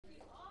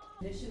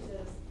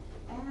initiatives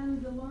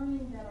and the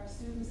learning that our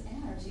students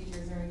and our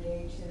teachers are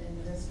engaged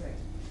in the district.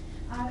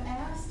 I've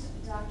asked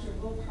Dr.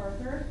 Wil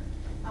Parker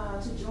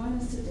to join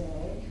us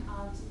today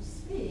to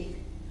speak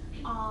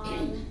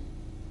on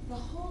the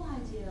whole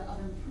idea of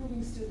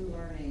improving student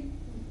learning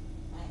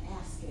by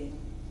asking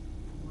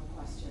more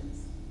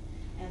questions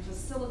and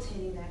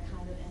facilitating that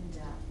kind of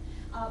in-depth.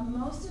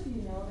 Most of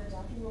you know that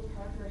Dr. Wil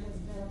Parker has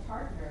been a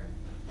partner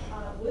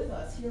with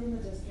us here in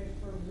the district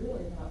for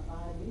really about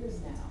 5 years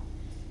now.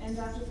 And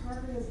Dr.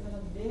 Parker has been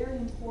a very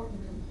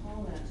important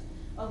component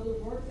of the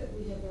work that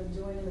we have been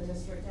doing in the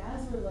district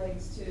as it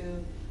relates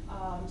to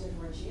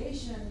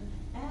differentiation,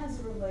 as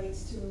it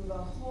relates to the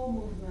whole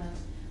movement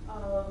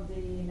of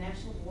the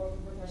National Board for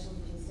Professional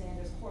Teaching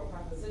Standards core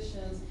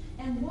propositions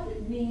and what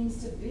it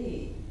means to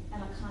be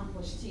an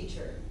accomplished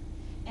teacher.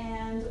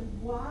 And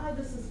why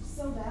this is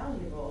so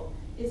valuable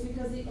is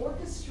because the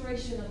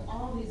orchestration of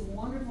all these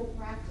wonderful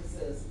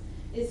practices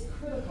is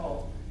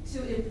critical to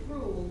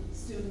improve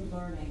student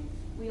learning.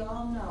 We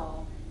all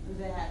know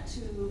that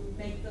to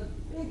make the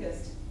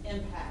biggest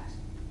impact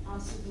on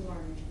student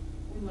learning,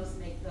 we must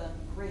make the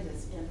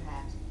greatest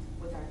impact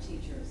with our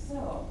teachers.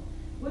 So,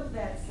 with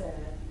that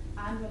said,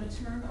 I'm going to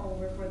turn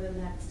over for the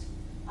next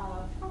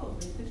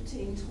probably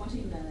 15,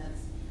 20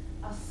 minutes,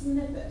 a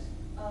snippet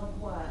of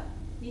what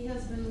he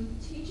has been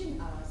teaching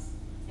us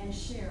and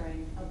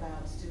sharing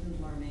about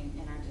student learning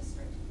in our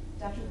district.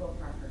 Dr. Wil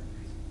Parker.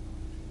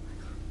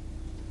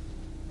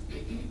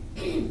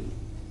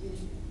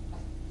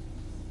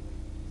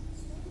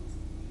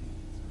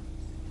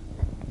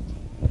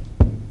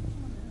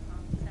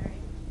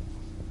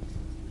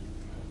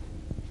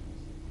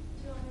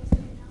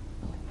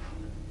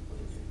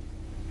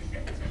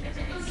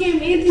 Okay,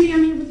 I'm Anthony.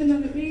 I'm here with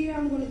another video.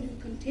 I'm going to do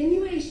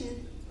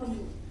continuation of work.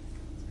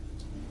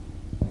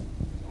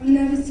 I've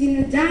never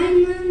seen a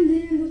diamond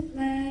in the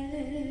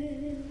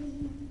flesh,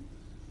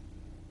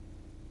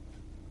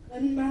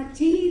 but my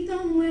teeth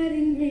on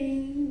wedding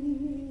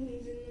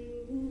rings in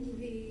the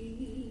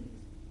movies.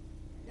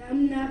 And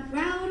I'm not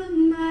proud of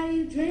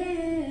my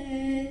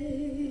dress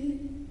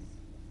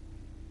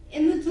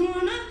in the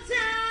torn up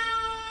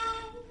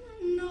town,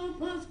 no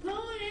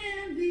postcode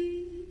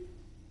envy.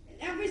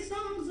 Every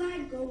song's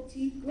like gold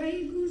teeth,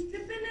 gray goose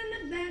dripping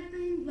in the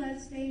bathroom,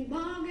 bloodstained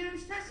ball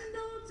gowns, stressing the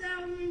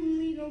hotel room.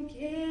 We don't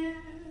care.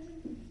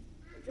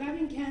 We're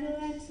driving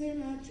Cadillacs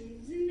in our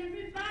dreams, and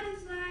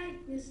everybody's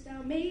like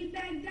crystal,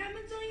 Maybach,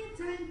 diamonds on your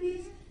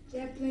timepiece,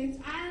 jet planes,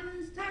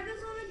 islands,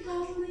 tigers on a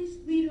gold leash.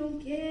 We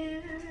don't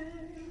care.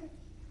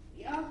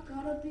 We all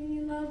caught up in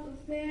your love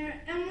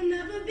affair, and we'll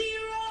never be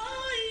royals.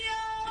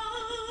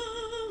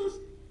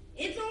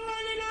 It's a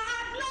running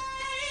our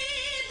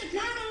blood. The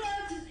kind of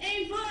love just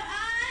ain't for us.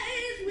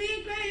 We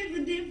crave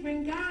a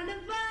different kind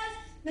of buzz.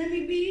 Let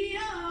me be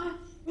your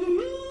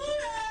ruler.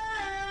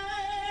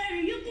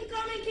 You can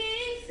call me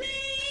King C,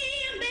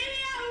 and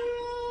baby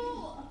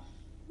I'll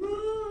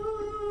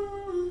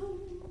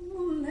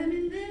rule. Let me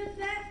live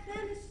that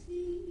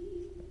fantasy.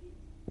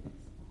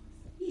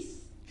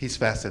 He's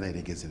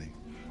fascinating, isn't he?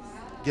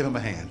 Give him a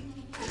hand.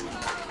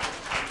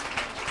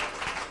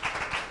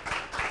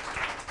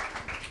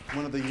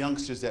 One of the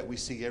youngsters that we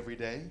see every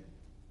day,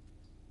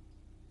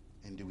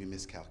 and do we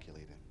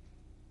miscalculate him?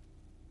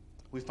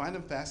 We find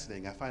him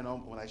fascinating. I find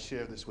when I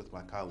share this with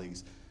my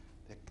colleagues,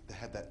 they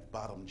have that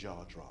bottom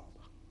jaw drop.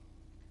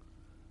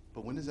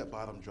 But when does that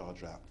bottom jaw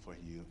drop for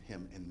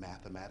him in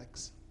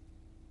mathematics,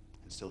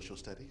 in social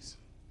studies,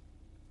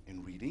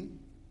 in reading,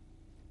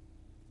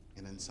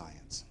 and in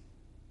science?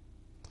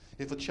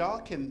 If a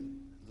child can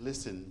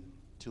listen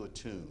to a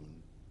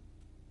tune,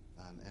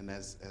 and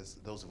as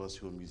those of us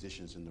who are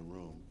musicians in the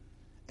room,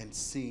 and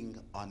sing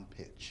on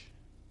pitch,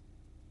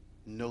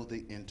 know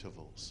the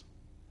intervals,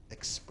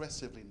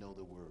 expressively know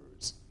the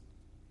words,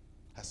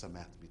 that's a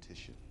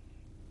mathematician.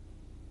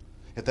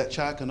 If that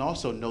child can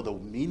also know the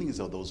meanings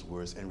of those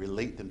words and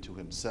relate them to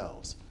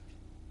himself,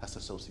 that's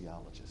a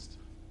sociologist.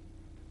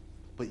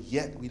 But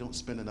yet we don't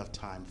spend enough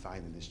time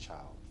finding this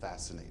child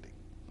fascinating.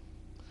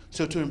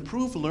 So to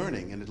improve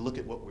learning and to look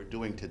at what we're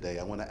doing today,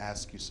 I want to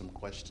ask you some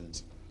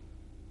questions.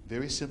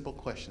 Very simple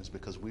questions,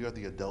 because we are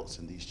the adults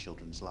in these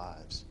children's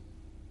lives.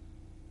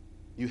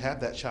 You have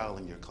that child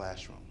in your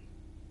classroom,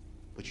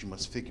 but you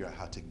must figure out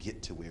how to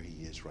get to where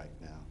he is right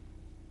now.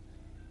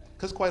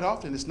 Because quite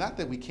often, it's not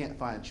that we can't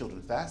find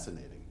children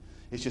fascinating,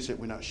 it's just that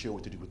we're not sure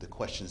what to do with the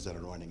questions that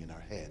are running in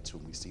our heads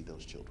when we see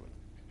those children.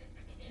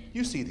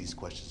 You see these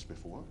questions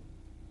before,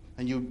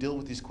 and you deal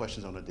with these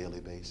questions on a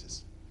daily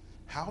basis.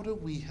 How do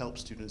we help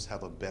students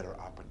have a better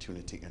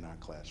opportunity in our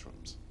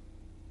classrooms?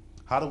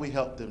 How do we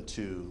help them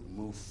to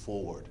move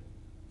forward?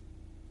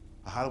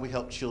 How do we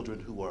help children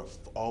who are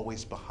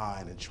always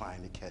behind and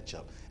trying to catch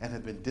up and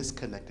have been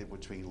disconnected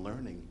between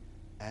learning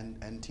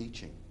and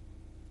teaching?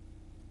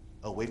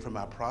 Away from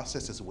our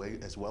process as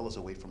well as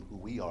away from who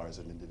we are as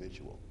an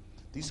individual.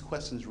 These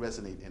questions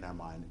resonate in our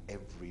mind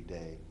every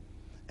day,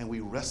 and we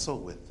wrestle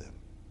with them.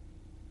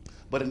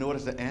 But in order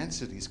to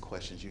answer these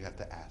questions, you have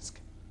to ask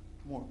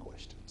more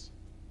questions.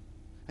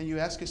 And you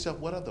ask yourself,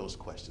 what are those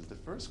questions? The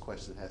first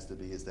question has to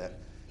be is that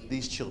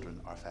these children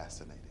are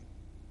fascinating.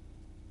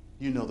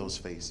 You know those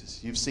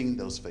faces. You've seen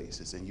those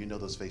faces, and you know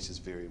those faces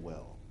very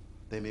well.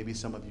 They may be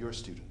some of your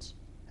students.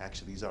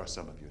 Actually, these are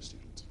some of your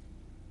students.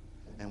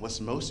 And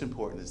what's most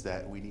important is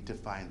that we need to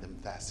find them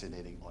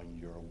fascinating on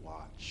your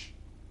watch.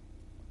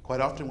 Quite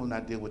often when I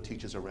deal with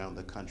teachers around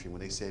the country, when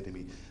they say to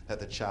me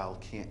that the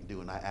child can't do,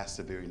 and I ask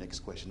the very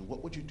next question,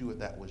 what would you do if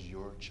that was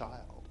your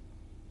child?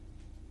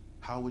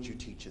 How would you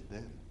teach it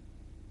then?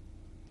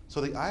 So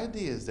the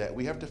idea is that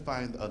we have to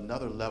find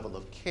another level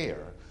of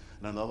care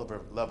and another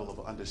level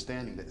of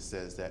understanding that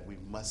says that we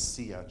must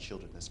see our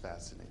children as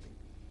fascinating.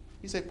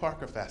 You say,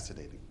 Parker,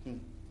 fascinating.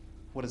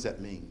 What does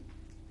that mean?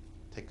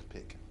 Take a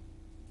pick.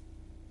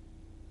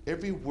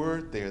 Every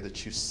word there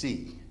that you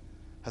see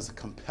has a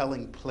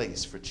compelling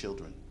place for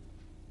children.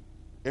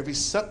 Every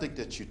subject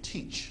that you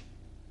teach,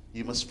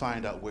 you must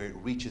find out where it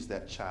reaches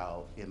that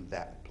child in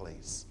that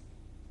place.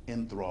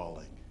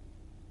 Enthralling,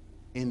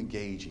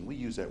 engaging. We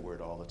use that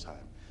word all the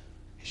time.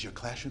 Is your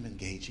classroom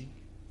engaging?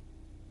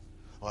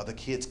 Are the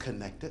kids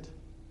connected?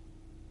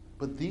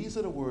 But these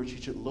are the words you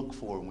should look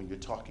for when you're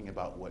talking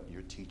about what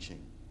you're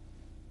teaching.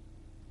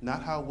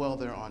 Not how well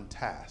they're on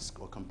task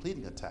or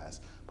completing a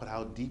task, but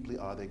how deeply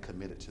are they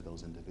committed to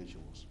those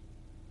individuals.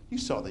 You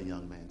saw the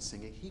young man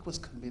singing. He was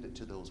committed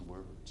to those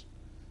words.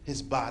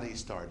 His body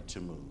started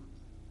to move.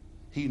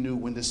 He knew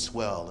when to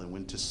swell and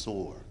when to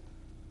soar.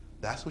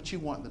 That's what you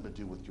want them to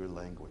do with your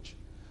language.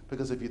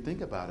 Because if you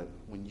think about it,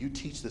 when you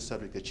teach the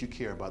subject that you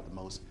care about the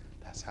most,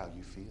 that's how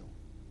you feel.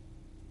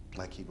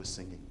 Like he was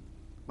singing.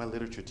 My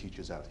literature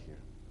teachers out here,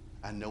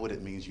 I know what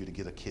it means you to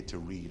get a kid to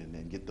read and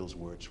then get those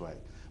words right.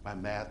 My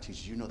math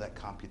teachers, you know that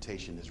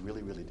computation is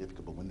really, really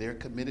difficult. But when they're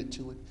committed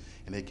to it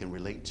and they can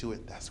relate to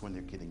it, that's when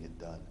they're getting it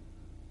done.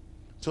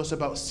 So it's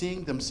about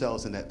seeing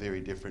themselves in that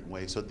very different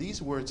way. So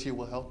these words here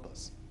will help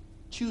us.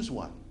 Choose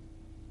one.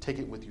 Take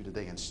it with you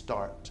today and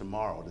start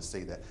tomorrow to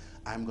say that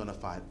I'm going to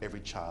find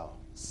every child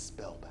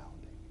spellbounding.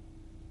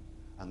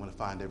 I'm going to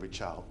find every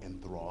child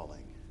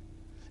enthralling.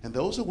 And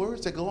those are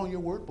words that go on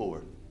your word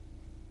board.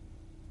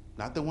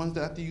 Not the ones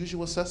that are the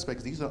usual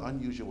suspects. These are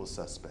unusual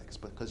suspects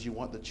because you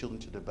want the children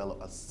to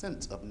develop a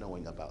sense of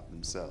knowing about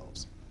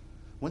themselves.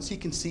 Once he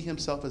can see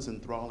himself as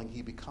enthralling,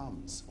 he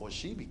becomes, or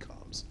she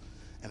becomes,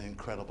 an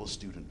incredible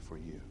student for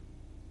you.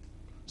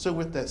 So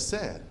with that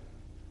said,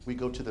 we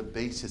go to the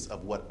basis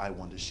of what I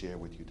want to share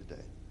with you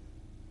today.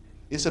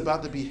 It's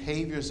about the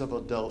behaviors of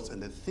adults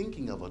and the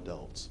thinking of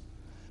adults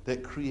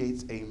that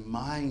creates a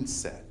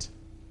mindset.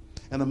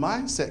 And a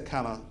mindset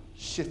kind of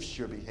shifts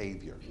your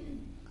behavior.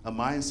 A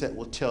mindset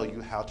will tell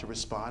you how to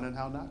respond and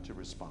how not to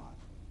respond.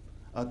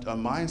 A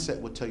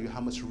mindset will tell you how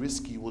much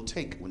risk you will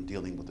take when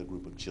dealing with a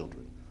group of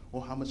children,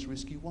 or how much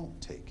risk you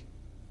won't take,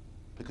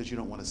 because you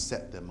don't want to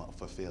set them up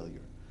for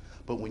failure.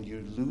 But when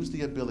you lose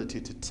the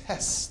ability to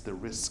test the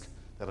risk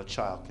that a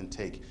child can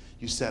take,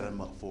 you set him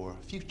up for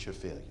future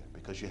failure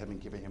because you haven't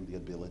given him the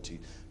ability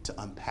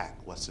to unpack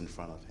what's in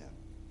front of him.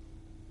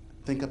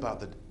 Think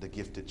about the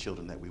gifted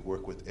children that we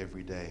work with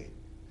every day.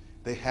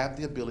 They have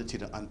the ability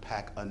to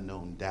unpack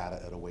unknown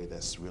data in a way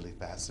that's really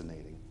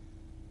fascinating.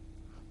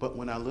 But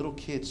when our little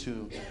kids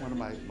who, one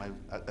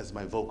of as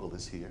my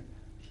vocalist here,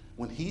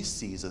 when he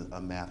sees a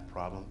math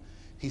problem,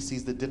 he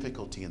sees the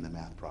difficulty in the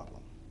math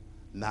problem,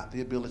 not the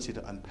ability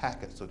to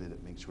unpack it so that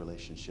it makes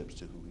relationships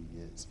to who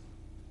he is.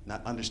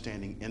 Not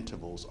understanding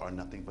intervals are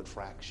nothing but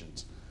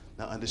fractions.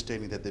 Not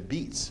understanding that the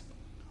beats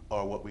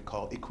are what we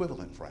call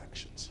equivalent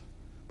fractions,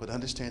 but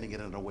understanding it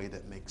in a way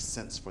that makes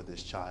sense for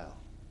this child.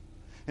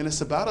 And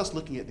it's about us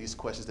looking at these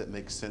questions that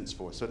make sense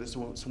for us.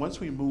 So once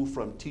we move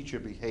from teacher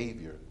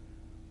behavior,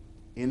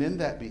 and in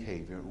that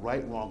behavior,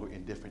 right, wrong, or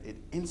indifferent, it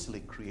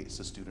instantly creates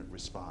a student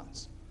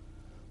response.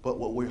 But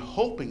what we're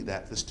hoping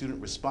that the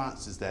student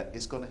response is that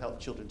it's going to help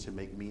children to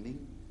make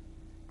meaning,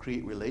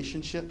 create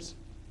relationships,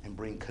 and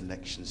bring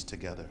connections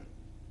together.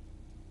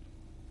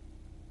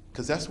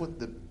 Because that's what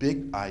the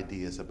big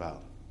idea is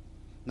about.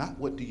 Not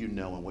what do you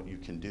know and what you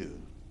can do.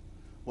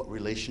 What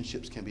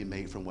relationships can be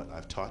made from what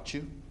I've taught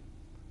you?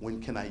 When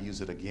can I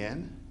use it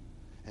again?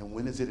 And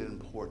when is it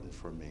important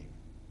for me?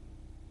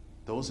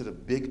 Those are the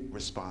big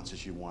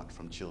responses you want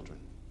from children.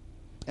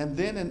 And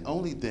then and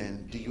only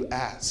then do you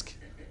ask,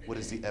 what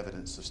is the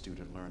evidence of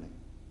student learning?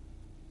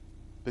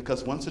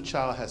 Because once a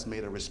child has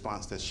made a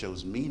response that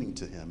shows meaning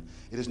to him,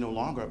 it is no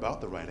longer about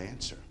the right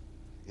answer.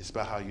 It's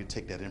about how you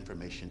take that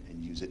information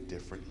and use it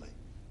differently.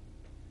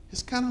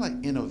 It's kind of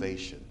like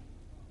innovation.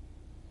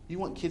 You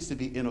want kids to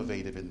be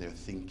innovative in their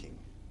thinking.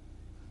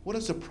 What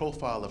is the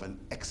profile of an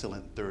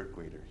excellent third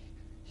grader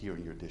here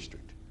in your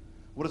district?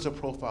 What is the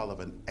profile of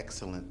an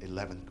excellent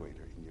 11th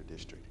grader in your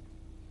district?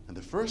 And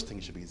the first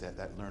thing should be that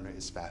that learner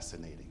is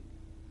fascinating.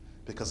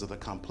 Because of the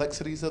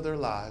complexities of their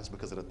lives,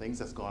 because of the things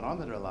that's going on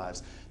in their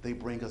lives, they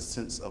bring a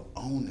sense of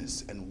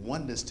ownness and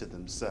oneness to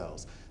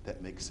themselves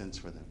that makes sense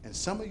for them. And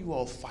some of you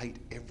all fight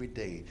every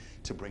day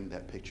to bring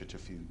that picture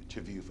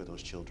to view for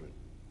those children.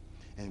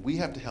 And we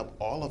have to help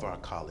all of our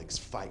colleagues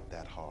fight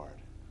that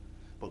hard.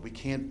 But we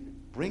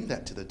can't bring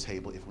that to the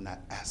table if we're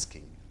not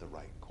asking the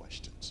right questions.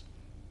 questions.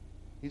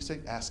 You say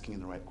asking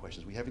the right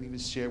questions. We haven't even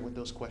shared what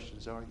those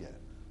questions are yet.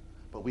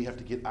 But we have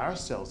to get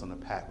ourselves on a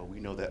path where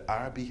we know that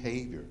our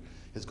behavior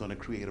is going to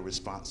create a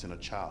response in a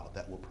child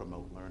that will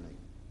promote learning.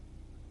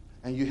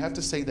 And you have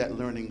to say that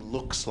learning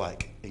looks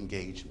like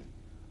engagement,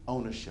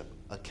 ownership,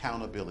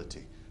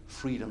 accountability,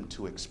 freedom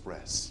to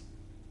express.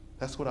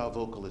 That's what our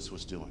vocalist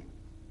was doing.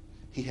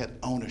 He had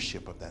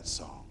ownership of that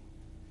song.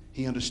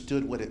 He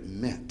understood what it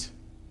meant.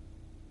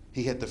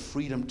 He had the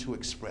freedom to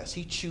express.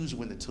 He chose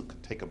when to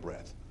take a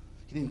breath.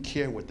 He didn't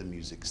care what the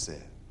music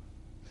said.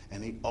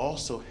 And he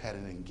also had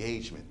an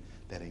engagement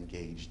that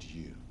engaged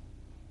you.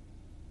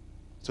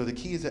 So the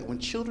key is that when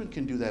children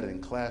can do that in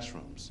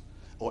classrooms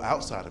or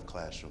outside of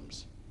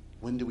classrooms,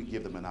 when do we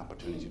give them an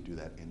opportunity to do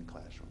that in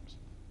classrooms?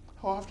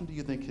 How often do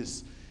you think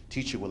his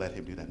teacher will let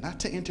him do that? Not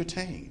to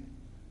entertain,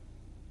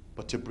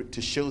 but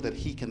to show that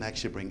he can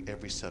actually bring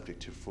every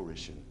subject to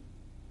fruition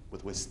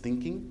with his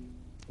thinking,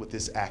 with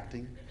his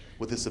acting,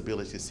 with his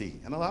ability to see.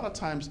 And a lot of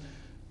times,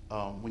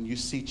 when you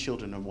see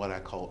children in what I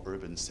call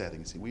urban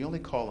settings, we only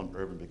call them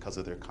urban because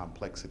of their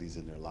complexities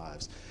in their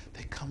lives.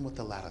 They come with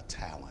a lot of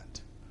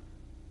talent.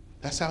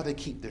 That's how they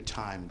keep their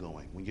time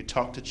going. When you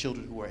talk to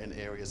children who are in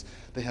areas,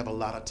 they have a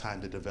lot of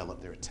time to develop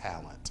their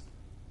talent.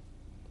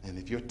 And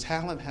if your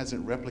talent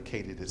hasn't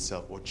replicated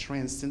itself or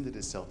transcended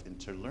itself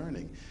into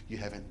learning, you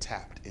haven't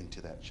tapped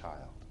into that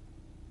child.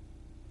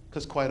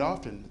 Because quite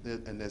often,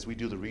 and as we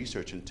do the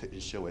research and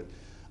show it,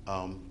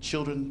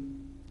 children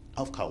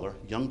of color,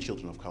 young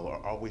children of color,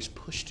 are always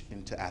pushed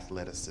into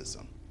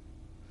athleticism.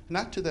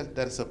 Not to that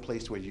it's a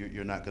place where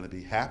you're not going to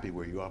be happy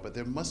where you are, but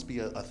there must be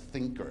a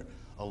thinker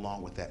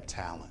along with that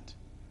talent.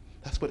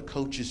 That's what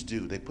coaches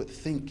do. They put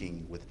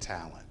thinking with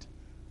talent.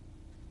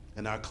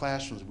 In our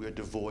classrooms, we're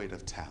devoid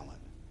of talent.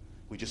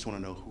 We just want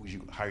to know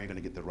how you're going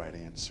to get the right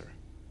answer.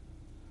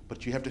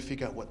 But you have to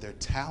figure out what their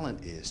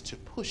talent is to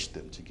push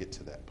them to get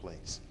to that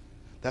place.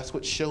 That's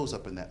what shows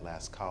up in that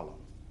last column.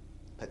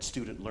 That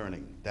student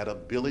learning, that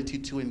ability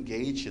to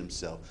engage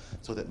himself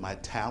so that my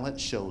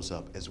talent shows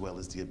up as well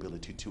as the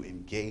ability to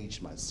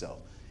engage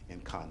myself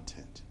in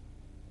content.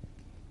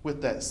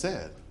 With that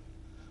said,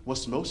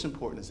 what's most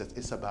important is that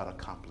it's about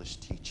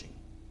accomplished teaching.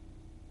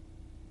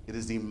 It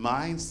is the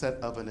mindset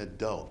of an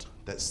adult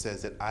that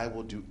says that I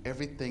will do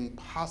everything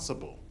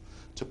possible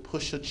to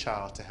push a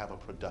child to have a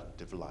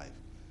productive life.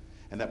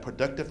 And that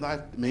productive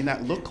life may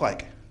not look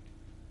like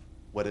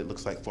what it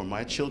looks like for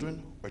my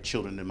children or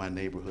children in my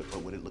neighborhood,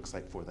 but what it looks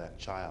like for that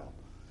child.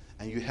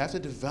 And you have to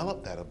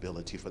develop that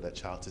ability for that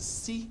child to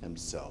see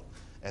himself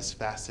as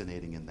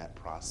fascinating in that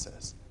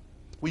process.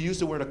 We use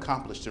the word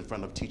accomplished in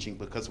front of teaching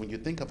because when you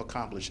think of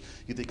accomplished,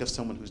 you think of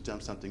someone who's done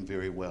something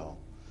very well,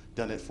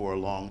 done it for a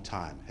long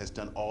time, has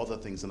done all the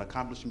things. An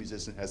accomplished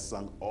musician has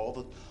sung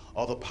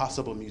all the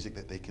possible music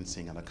that they can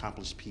sing, an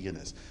accomplished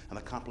pianist, an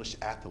accomplished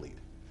athlete,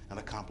 an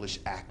accomplished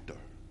actor.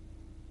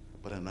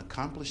 But an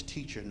accomplished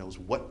teacher knows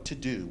what to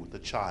do with a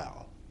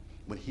child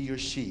when he or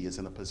she is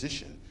in a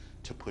position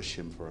to push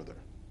him further.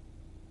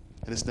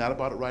 And it's not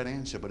about a right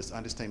answer, but it's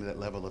understanding that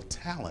level of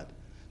talent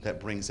that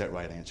brings that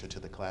right answer to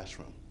the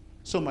classroom.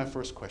 So my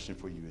first question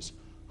for you is,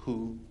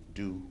 who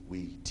do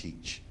we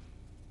teach?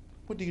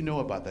 What do you know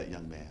about that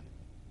young man?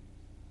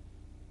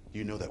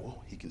 You know that, oh,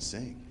 he can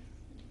sing.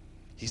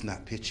 He's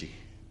not pitchy,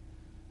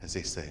 as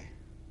they say,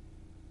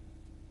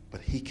 but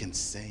he can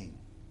sing.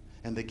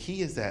 And the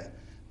key is that,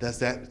 does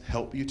that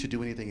help you to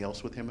do anything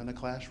else with him in the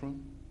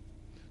classroom?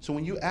 So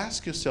when you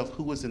ask yourself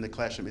who was in the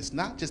classroom, it's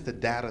not just the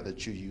data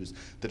that you use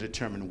to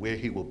determine where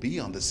he will be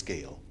on the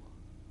scale,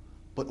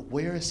 but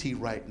where is he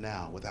right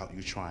now without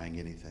you trying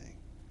anything?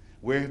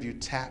 Where have you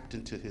tapped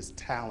into his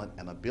talent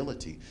and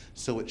ability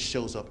so it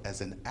shows up as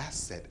an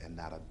asset and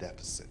not a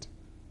deficit?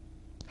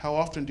 How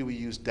often do we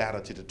use data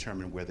to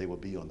determine where they will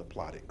be on the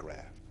plotted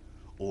graph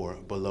or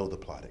below the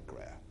plotted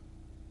graph?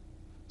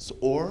 So,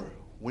 or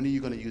when are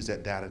you going to use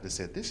that data to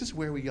say, this is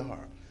where we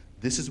are,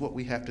 this is what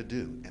we have to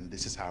do, and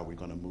this is how we're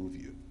going to move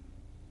you?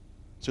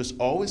 So it's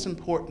always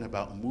important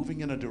about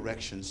moving in a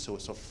direction so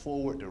it's a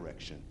forward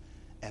direction,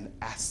 an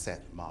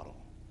asset model.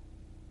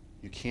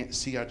 You can't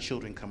see our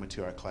children come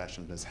into our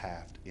classroom as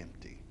half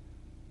empty.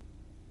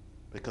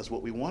 Because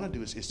what we want to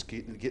do is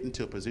get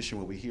into a position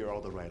where we hear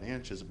all the right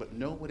answers, but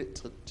know what it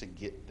took to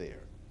get there.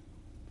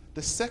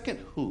 The second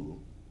who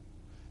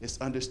is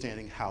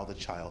understanding how the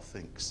child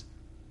thinks.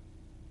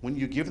 When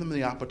you give them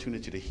the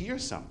opportunity to hear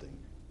something,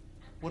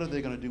 what are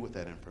they going to do with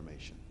that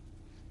information?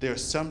 There are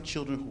some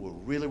children who are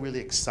really, really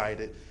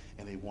excited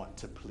and they want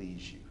to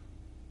please you.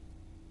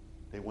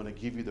 They want to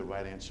give you the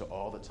right answer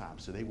all the time.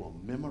 So they will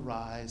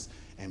memorize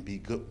and be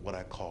good, what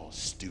I call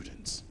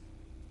students.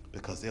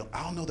 Because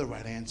I'll know the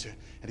right answer.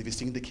 And if you've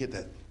seen the kid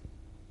that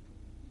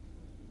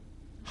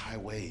high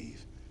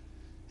wave,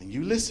 and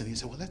you listen, he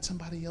said, well, let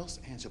somebody else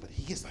answer. But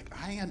he gets like,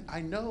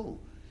 I know.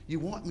 You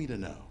want me to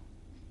know.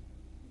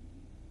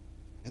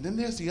 And then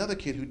there's the other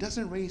kid who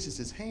doesn't raise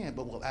his hand,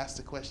 but will ask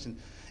the question,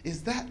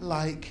 is that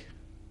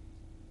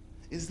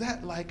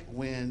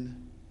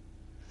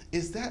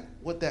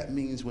what that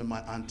means when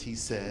my auntie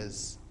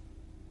says?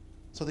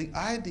 So the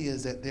idea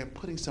is that they're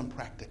putting some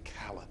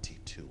practicality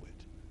to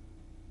it.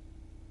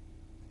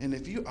 And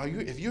if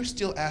you're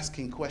still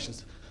asking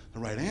questions, the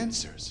right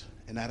answers,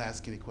 and not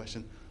asking any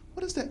question,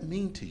 what does that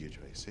mean to you,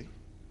 Tracy?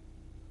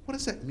 What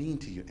does that mean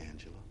to you,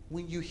 Angela?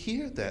 When you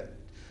hear that,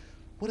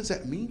 what does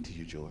that mean to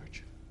you,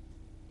 George?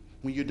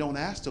 When you don't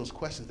ask those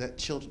questions,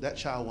 that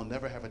child will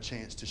never have a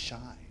chance to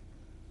shine.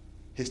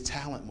 His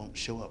talent won't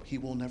show up. He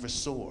will never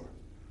soar.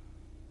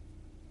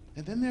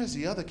 And then there's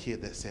the other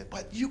kid that said,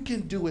 but you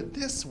can do it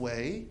this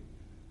way.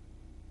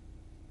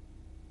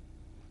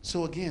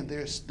 So again,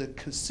 there's the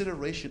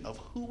consideration of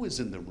who is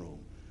in the room.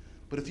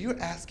 But if you're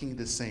asking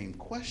the same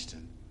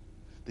question,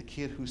 the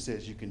kid who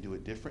says you can do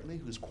it differently,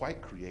 who's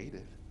quite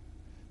creative,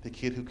 the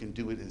kid who can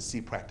do it and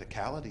see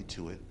practicality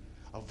to it,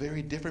 are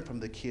very different from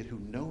the kid who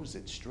knows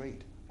it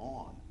straight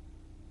on.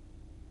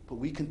 But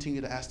we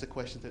continue to ask the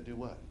questions that do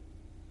what?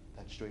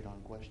 That straight on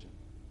question.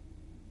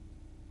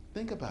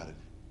 Think about it.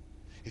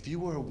 If you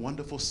were a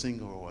wonderful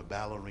singer or a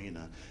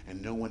ballerina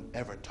and no one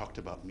ever talked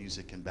about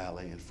music and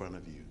ballet in front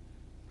of you,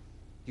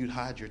 you'd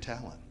hide your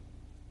talent.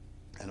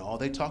 And all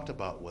they talked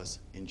about was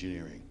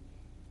engineering.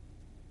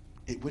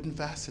 It wouldn't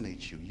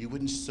fascinate you. You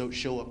wouldn't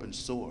show up and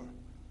soar.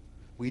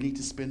 We need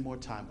to spend more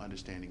time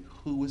understanding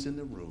who is in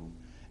the room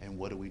and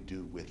what do we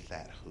do with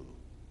that who.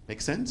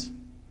 Make sense?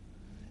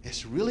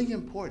 It's really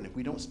important if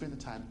we don't spend the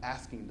time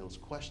asking those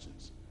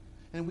questions.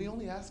 And we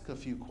only ask a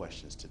few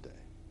questions today.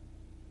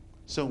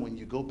 So when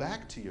you go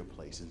back to your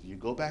places, you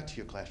go back to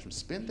your classroom,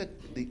 spend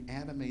the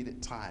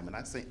animated time. And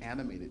I say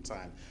animated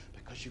time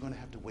because you're going to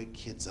have to wake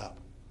kids up.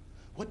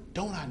 What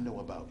don't I know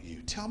about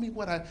you? Tell me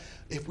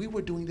if we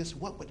were doing this,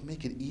 what would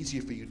make it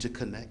easier for you to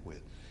connect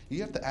with?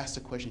 You have to ask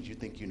the questions you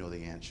think you know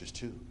the answers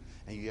to.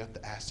 And you have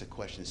to ask the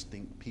questions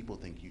people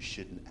think you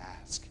shouldn't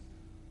ask.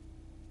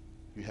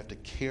 You have to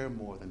care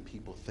more than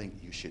people think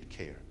you should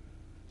care.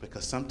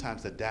 Because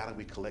sometimes the data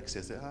we collect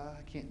says,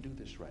 I can't do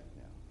this right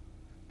now.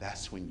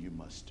 That's when you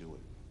must do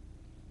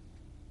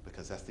it.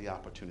 Because that's the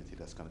opportunity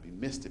that's going to be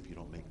missed if you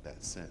don't make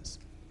that sense.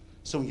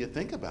 So when you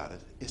think about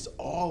it, it's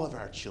all of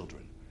our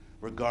children,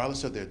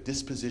 regardless of their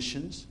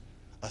dispositions,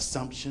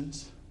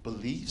 assumptions,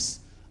 beliefs,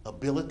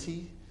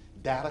 ability,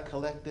 data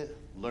collected,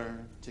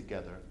 learn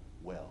together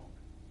well.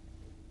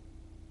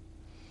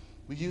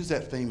 We use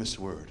that famous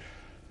word,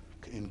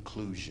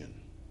 inclusion.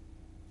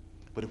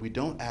 But if we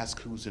don't ask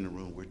who's in the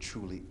room, we're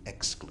truly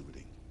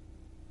excluding.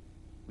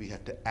 We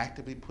have to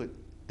actively put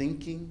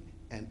thinking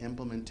and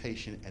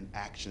implementation and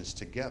actions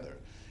together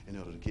in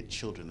order to get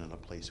children in a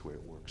place where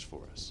it works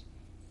for us.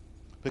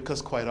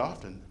 Because quite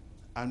often,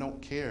 I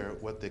don't care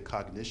what the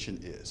cognition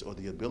is or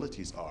the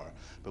abilities are,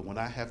 but when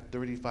I have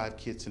 35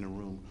 kids in a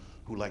room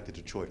who like the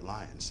Detroit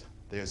Lions,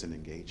 there's an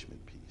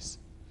engagement piece.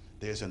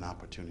 There's an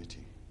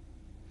opportunity.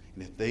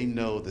 And if they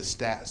know the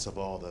stats of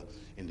all the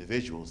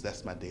individuals,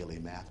 that's my daily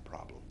math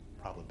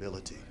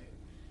probability.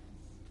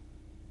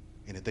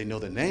 And if they know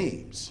the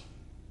names,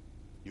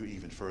 you're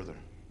even further.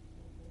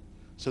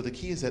 So the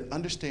key is that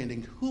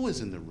understanding who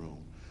is in the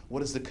room,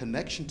 what is the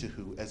connection to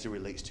who as it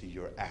relates to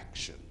your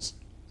actions.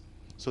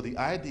 So the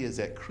idea is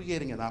that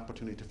creating an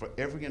opportunity for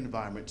every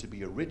environment to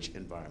be a rich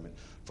environment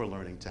for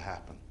learning to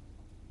happen.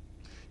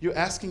 You're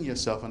asking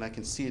yourself, and I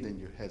can see it in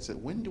your head, that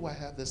when do I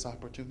have this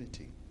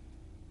opportunity?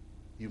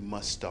 You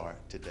must start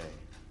today.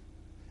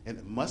 And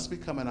it must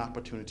become an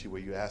opportunity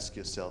where you ask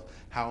yourself,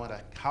 how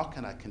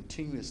can I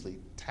continuously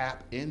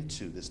tap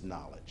into this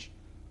knowledge?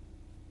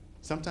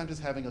 Sometimes it's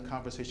having a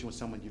conversation with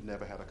someone you've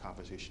never had a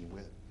conversation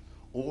with,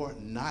 or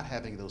not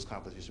having those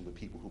conversations with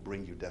people who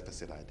bring you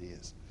deficit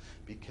ideas.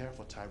 Be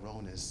careful,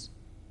 Tyrone is,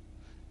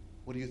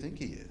 what do you think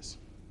he is?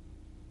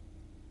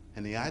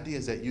 And the idea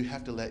is that you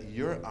have to let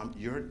your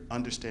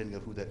understanding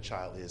of who that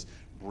child is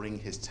bring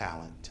his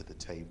talent to the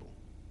table.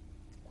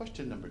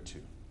 Question number 2,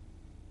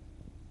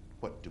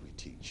 what do we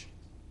teach?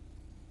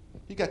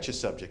 You got your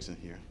subjects in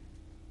here.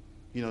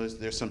 You know,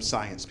 there's some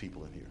science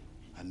people in here.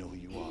 I know who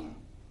you are.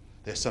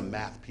 There's some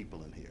math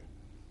people in here.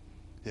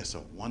 There's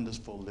some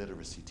wonderful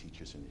literacy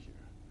teachers in here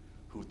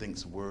who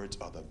thinks words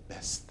are the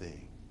best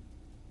thing.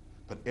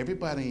 But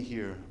everybody in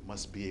here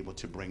must be able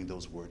to bring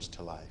those words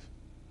to life.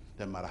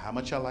 No matter how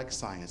much I like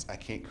science, I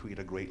can't create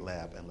a great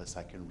lab unless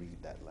I can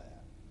read that lab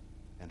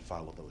and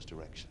follow those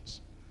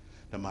directions.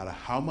 No matter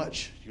how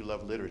much you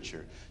love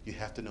literature, you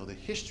have to know the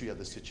history of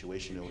the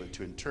situation in order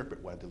to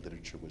interpret why the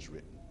literature was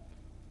written.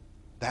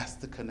 That's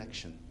the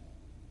connection.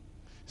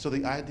 So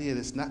the idea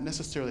is not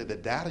necessarily the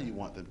data you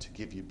want them to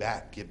give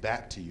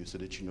back to you so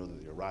that you know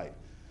that they're right.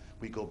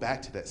 We go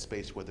back to that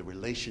space where the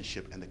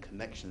relationship and the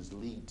connections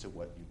lead to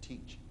what you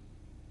teach.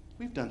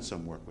 We've done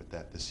some work with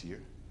that this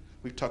year.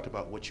 We've talked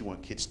about what you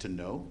want kids to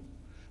know,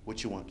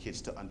 what you want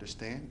kids to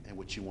understand, and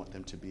what you want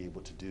them to be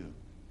able to do.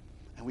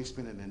 And we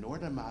spend an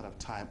inordinate amount of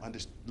time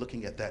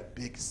looking at that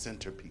big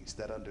centerpiece,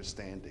 that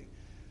understanding.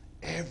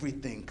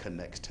 Everything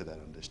connects to that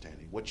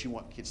understanding. What you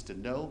want kids to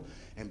know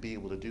and be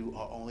able to do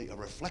are only a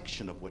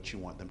reflection of what you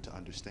want them to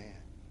understand.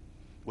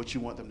 What you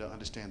want them to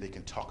understand they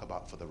can talk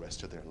about for the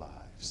rest of their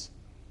lives.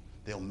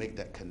 They'll make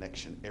that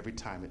connection every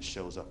time it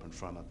shows up in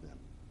front of them.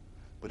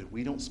 But if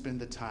we don't spend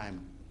the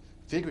time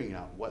figuring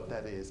out what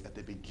that is at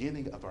the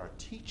beginning of our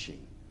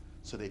teaching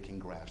so they can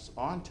grasp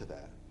onto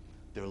that,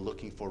 they're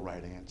looking for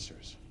right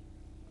answers.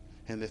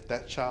 And if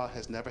that child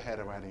has never had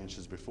the right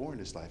answers before in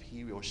his life,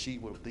 he or she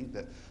will think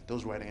that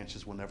those right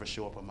answers will never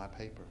show up on my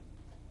paper.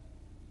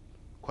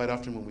 Quite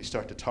often when we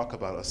start to talk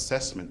about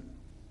assessment,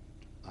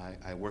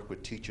 I work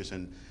with teachers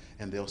and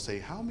they'll say,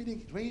 how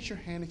many, raise your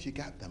hand if you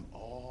got them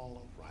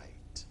all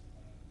right.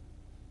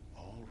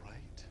 All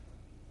right.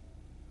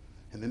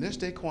 And then there's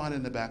Daquan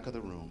in the back of the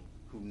room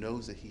who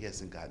knows that he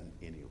hasn't gotten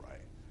any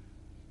right.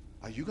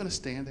 Are you going to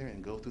stand there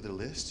and go through the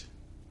list?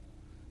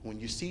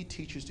 When you see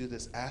teachers do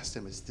this, ask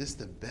them, is this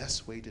the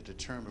best way to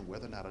determine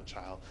whether or not a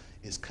child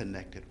is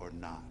connected or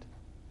not?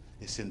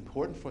 It's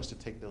important for us to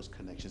take those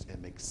connections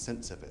and make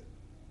sense of it.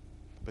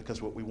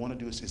 Because what we want to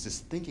do is this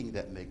thinking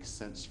that makes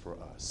sense for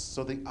us.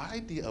 So the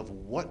idea of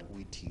what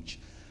we teach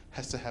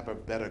has to have a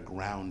better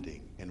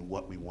grounding in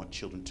what we want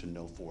children to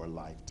know for a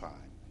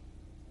lifetime.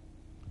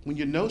 When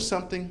you know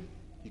something,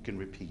 you can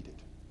repeat it.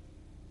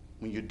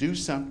 When you do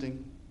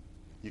something,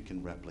 you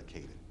can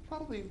replicate it,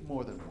 probably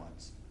more than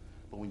once.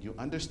 But when you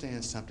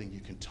understand something, you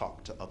can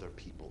talk to other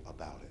people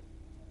about it.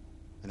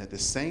 And at the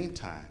same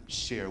time,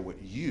 share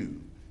what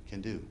you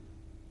can do.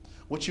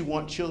 What you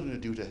want children to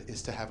do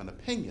is to have an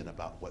opinion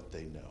about what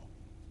they know,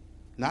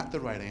 not the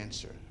right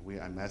answer.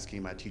 I'm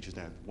asking my teachers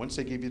now, once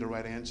they give you the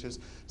right answers,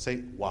 say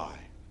why.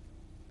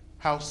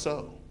 How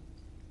so?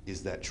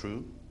 Is that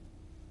true?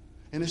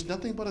 And it's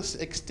nothing but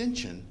an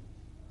extension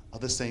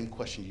of the same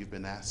question you've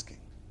been asking,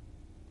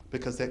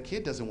 because that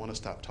kid doesn't want to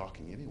stop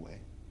talking anyway.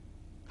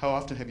 How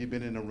often have you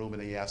been in a room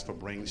and they ask for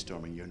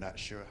brainstorming? You're not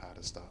sure how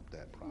to stop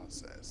that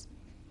process,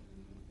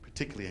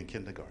 particularly in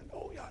kindergarten.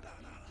 Oh, yeah, no.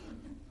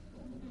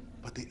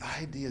 But the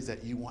idea is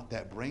that you want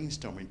that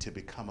brainstorming to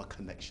become a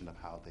connection of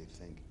how they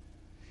think.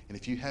 And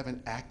if you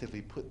haven't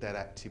actively put that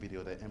activity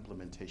or that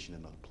implementation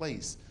in a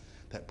place,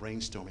 that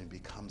brainstorming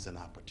becomes an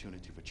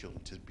opportunity for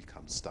children to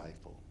become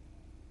stifled.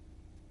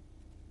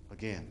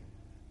 Again,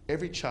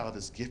 every child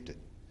is gifted,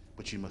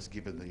 but you must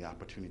give him the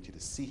opportunity to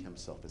see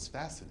himself as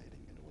fascinating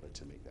in order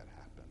to make that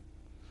happen.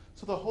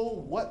 So the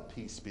whole what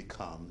piece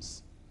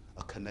becomes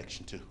a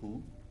connection to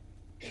who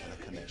and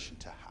a connection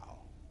to how.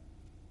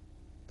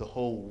 The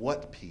whole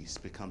what piece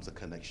becomes a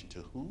connection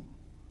to who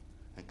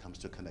and comes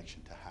to a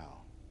connection to how.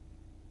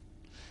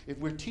 If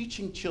we're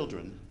teaching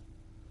children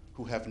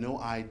who have no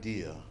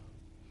idea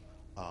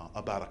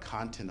about a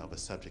content of a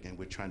subject and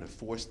we're trying to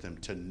force them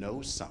to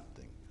know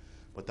something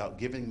without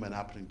giving them an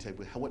opportunity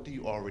to say, what do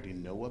you already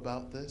know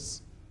about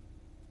this?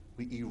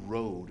 We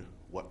erode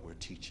what we're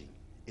teaching.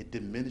 It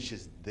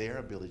diminishes their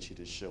ability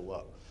to show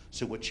up.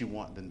 So what you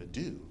want them to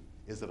do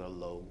is at a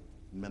low,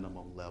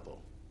 minimal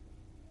level.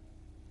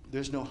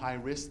 There's no high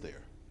risk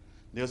there.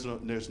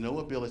 There's no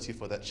ability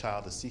for that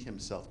child to see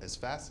himself as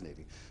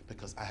fascinating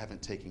because I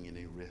haven't taken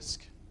any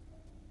risk.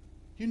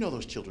 You know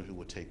those children who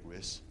will take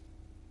risks.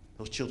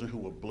 Those children who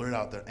will blurt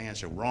out their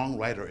answer, wrong,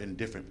 right, or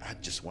indifferent. I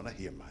just want to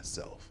hear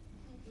myself.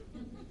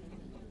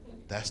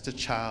 That's the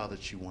child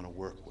that you want to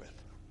work with.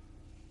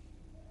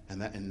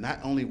 And not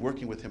only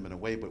working with him in a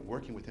way, but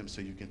working with him so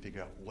you can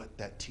figure out what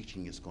that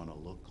teaching is going to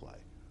look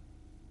like.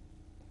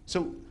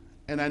 So,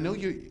 and I know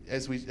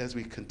as we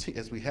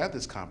have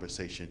this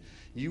conversation,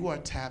 you are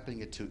tapping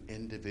into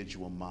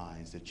individual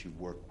minds that you've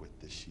worked with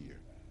this year.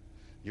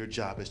 Your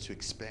job is to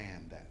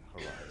expand that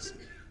horizon.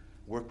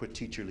 Work with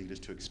teacher leaders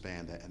to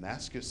expand that and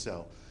ask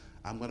yourself,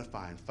 I'm going to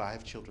find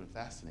 5 children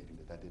fascinating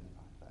that I didn't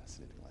find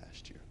fascinating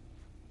last year.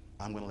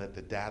 I'm going to let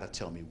the data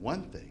tell me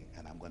one thing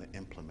and I'm going to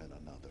implement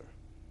another.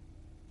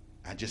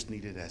 I just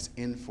need it as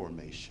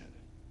information.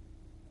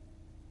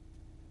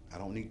 I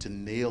don't need to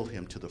nail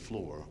him to the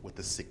floor with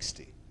a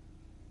 60.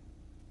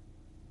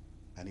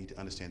 I need to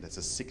understand that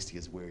a 60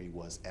 is where he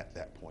was at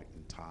that point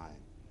in time.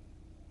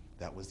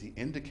 That was the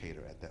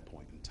indicator at that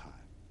point in time.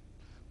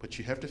 But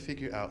you have to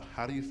figure out,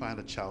 how do you find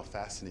a child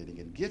fascinating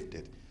and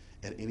gifted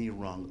at any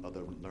rung of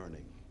the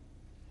learning?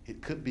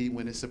 It could be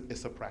when it's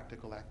a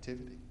practical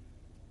activity.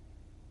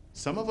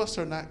 Some of us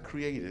are not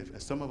creative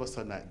and some of us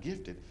are not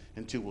gifted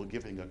until we're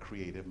giving a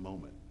creative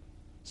moment.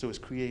 So is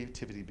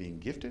creativity being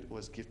gifted, or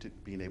is gifted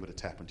being able to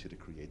tap into the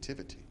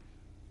creativity?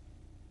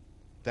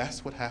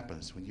 That's what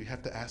happens when you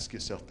have to ask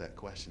yourself that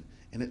question,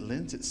 and it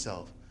lends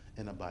itself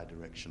in a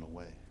bi-directional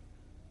way.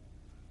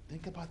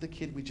 Think about the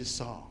kid we just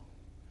saw.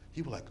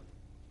 You were like,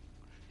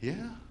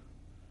 yeah.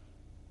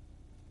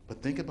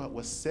 But think about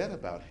what's said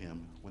about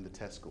him when the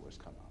test scores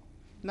come out.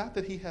 Not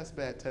that he has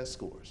bad test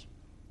scores.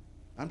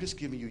 I'm just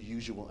giving you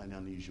usual and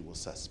unusual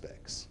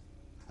suspects.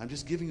 I'm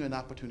just giving you an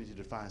opportunity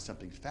to find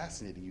something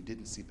fascinating you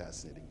didn't see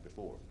fascinating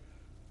before.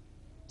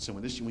 So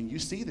when you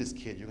see this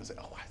kid, you're going to say,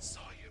 oh, I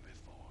saw you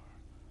before.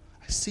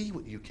 I see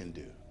what you can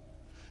do.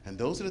 And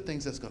those are the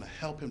things that's going to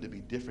help him to be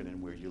different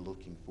in where you're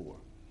looking for.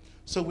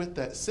 So with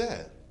that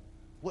said,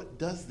 what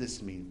does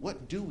this mean?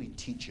 What do we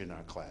teach in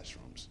our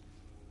classrooms?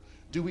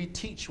 Do we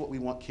teach what we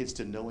want kids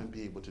to know and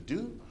be able to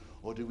do,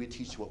 or do we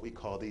teach what we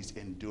call these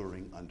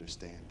enduring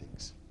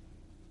understandings?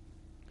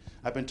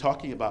 I've been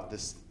talking about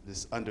this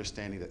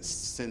understanding that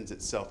sends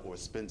itself or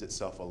spends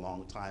itself a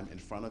long time in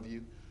front of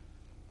you.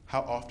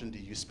 How often do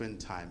you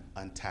spend time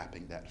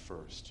untapping that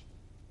first?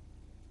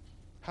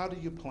 How do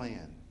you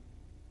plan?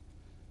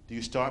 Do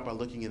you start by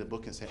looking at a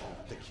book and saying, oh,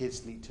 the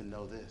kids need to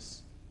know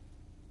this?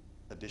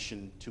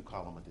 Addition,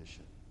 two-column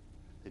addition.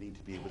 They need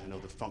to be able to know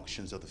the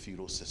functions of the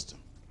feudal system.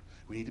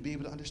 We need to be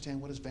able to understand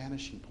what does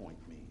vanishing point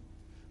mean.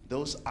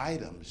 Those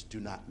items do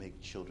not make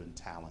children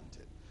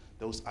talented.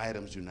 Those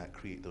items do not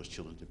create those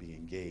children to be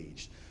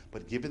engaged.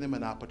 But giving them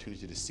an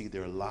opportunity to see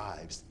their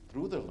lives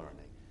through their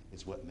learning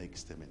is what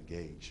makes them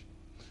engaged.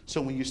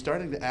 So when you're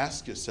starting to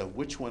ask yourself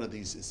which one of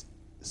these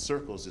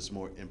circles is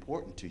more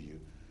important to you,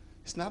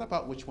 it's not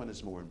about which one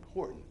is more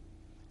important.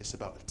 It's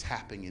about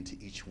tapping into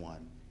each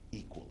one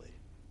equally.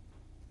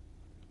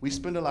 We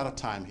spend a lot of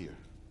time here.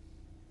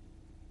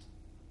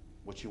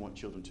 What you want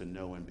children to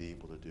know and be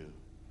able to do,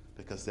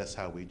 because that's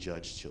how we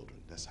judge children.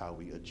 That's how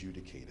we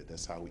adjudicate it.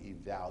 That's how we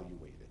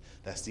evaluate it.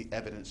 That's the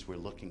evidence we're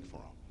looking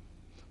for.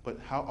 But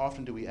how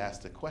often do we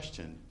ask the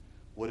question,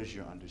 what is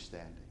your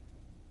understanding?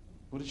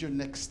 What is your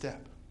next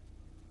step?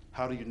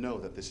 How do you know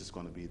that this is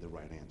going to be the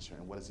right answer?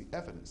 And what is the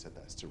evidence that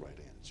that's the right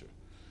answer?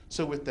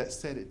 So with that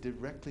said, it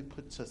directly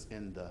puts us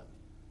in the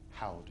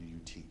how do you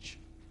teach?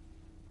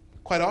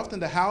 Quite often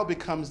the how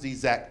becomes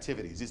these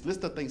activities, these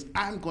list of things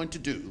I'm going to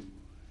do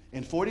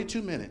in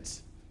 42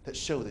 minutes that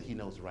show that he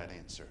knows the right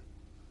answer.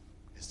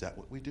 Is that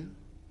what we do?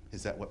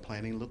 Is that what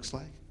planning looks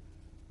like?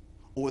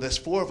 Or there's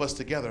 4 of us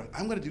together,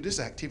 I'm going to do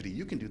this activity,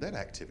 you can do that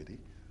activity.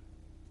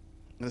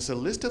 And it's a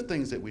list of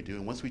things that we do,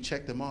 and once we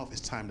check them off, it's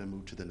time to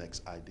move to the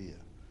next idea.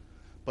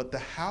 But the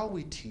how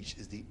we teach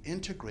is the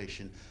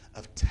integration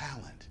of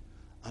talent,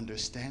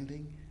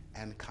 understanding,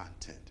 and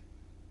content.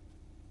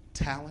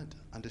 Talent,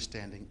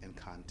 understanding, and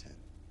content.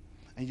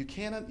 And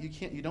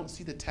you don't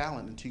see the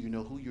talent until you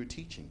know who you're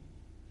teaching.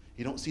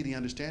 You don't see the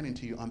understanding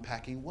until you're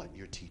unpacking what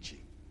you're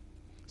teaching.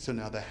 So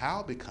now the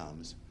how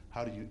becomes,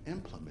 how do you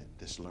implement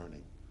this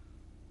learning?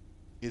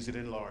 Is it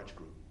in large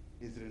group?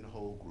 Is it in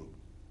whole group?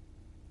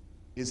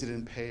 Is it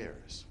in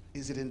pairs?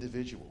 Is it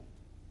individual?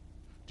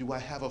 Do I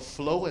have a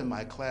flow in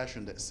my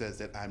classroom that says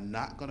that I'm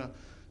not going to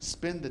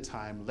spend the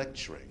time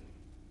lecturing,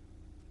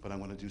 but I'm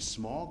going to do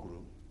small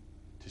group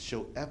to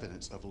show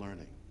evidence of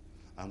learning.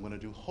 I'm going to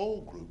do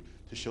whole group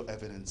to show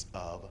evidence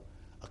of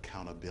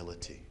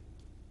accountability.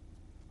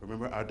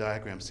 Remember our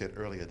diagram said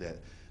earlier that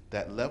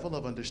that level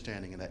of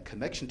understanding and that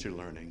connection to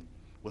learning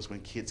was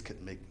when kids could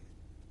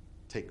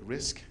take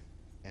risk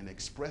and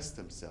express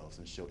themselves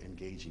and show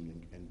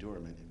engaging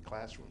endurance in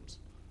classrooms.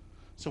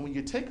 So when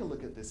you take a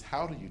look at this,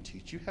 how do you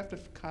teach? You have to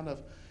kind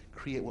of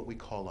create what we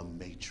call a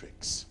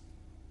matrix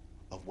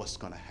of what's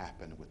going to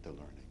happen with the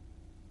learning.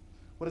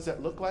 What does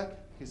that look like?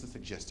 Here's a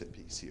suggested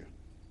piece here.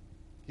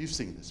 You've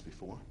seen this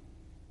before.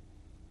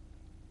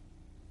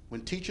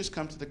 When teachers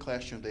come to the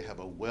classroom, they have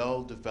a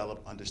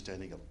well-developed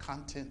understanding of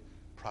content,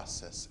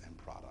 process, and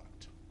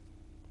product.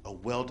 A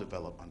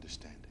well-developed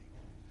understanding.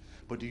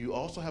 But do you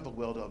also have a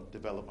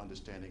well-developed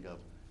understanding of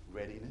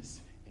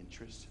readiness,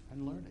 interest,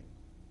 and learning?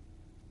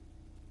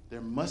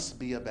 There must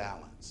be a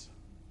balance.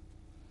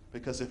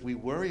 Because if we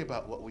worry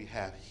about what we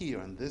have here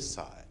on this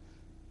side,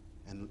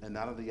 and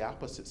not on the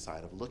opposite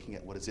side of looking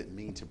at what does it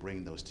mean to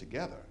bring those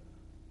together,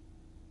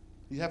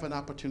 you have an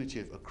opportunity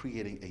of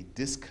creating a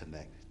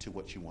disconnect to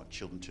what you want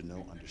children to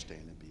know,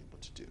 understand, and be able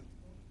to do.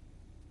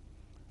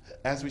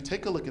 As we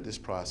take a look at this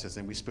process,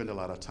 and we spend a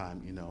lot of time,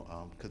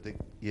 because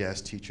you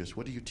ask teachers,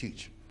 what do you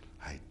teach?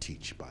 I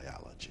teach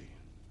biology.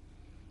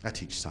 I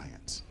teach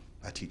science.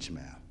 I teach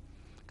math.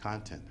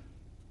 Content.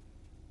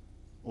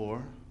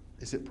 Or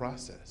is it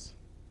process?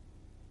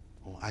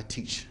 Or I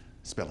teach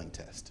spelling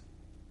test.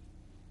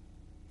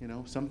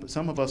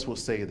 Some of us will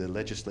say the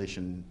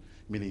legislation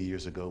many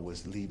years ago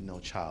was leave no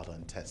child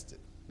untested,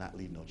 not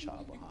leave no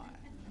child behind.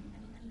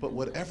 But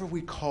whatever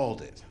we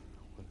called it,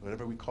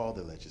 whatever we called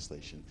the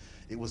legislation,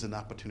 it was an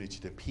opportunity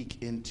to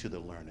peek into the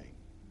learning.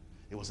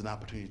 It was an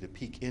opportunity to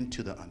peek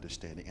into the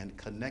understanding and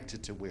connect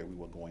it to where we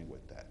were going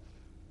with that.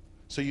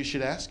 So you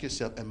should ask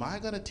yourself, am I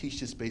going to teach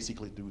this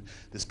basically through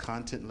this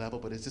content level,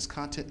 but is this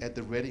content at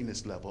the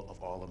readiness level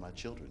of all of my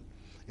children?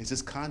 Is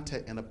this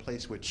content in a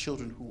place where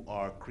children who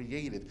are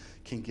creative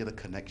can get a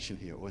connection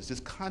here? Or is this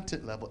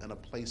content level in a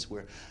place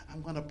where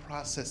I'm going to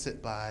process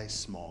it by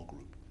small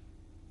group?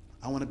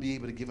 I want to be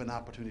able to give an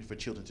opportunity for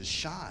children to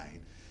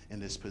shine in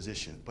this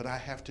position, but I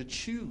have to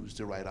choose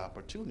the right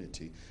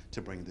opportunity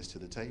to bring this to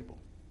the table.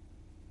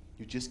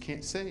 You just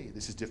can't say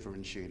this is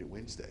differentiated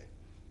Wednesday.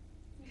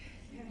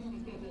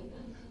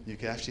 You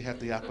can actually have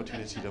the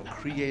opportunity of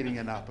creating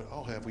an opportunity.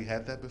 Oh, have we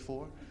had that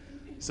before?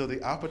 So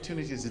the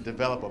opportunity is to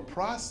develop a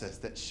process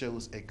that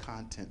shows a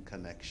content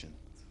connection.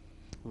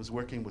 I was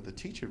working with a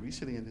teacher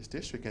recently in this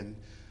district, and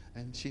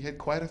she had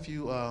quite a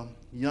few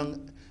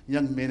young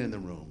men in the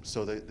room.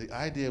 So the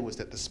idea was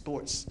that the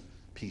sports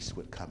piece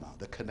would come out.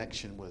 The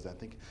connection was, I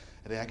think,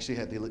 they actually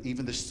had,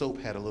 even the soap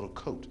had a little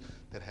coat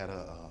that had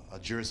a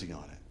jersey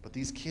on it. But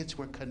these kids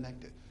were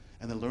connected,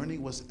 and the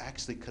learning was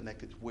actually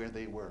connected where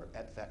they were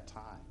at that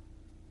time.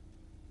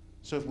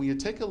 So if when you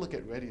take a look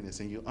at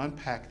readiness and you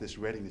unpack this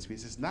readiness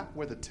piece, it's not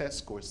where the test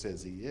score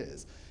says he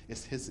is.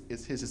 It's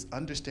his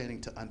understanding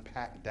to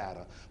unpack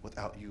data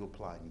without you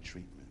applying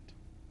treatment.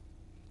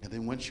 And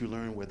then once you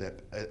learn where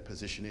that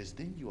position is,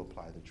 then you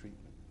apply the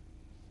treatment.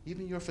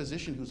 Even your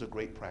physician, who's a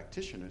great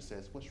practitioner,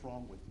 says, what's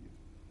wrong with you?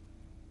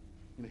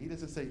 You know, he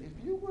doesn't say,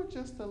 if you were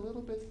just a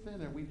little bit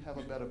thinner, we'd have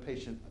a better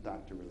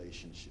patient-doctor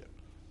relationship.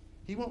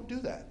 He won't do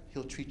that.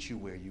 He'll treat you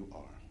where you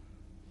are.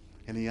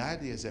 And the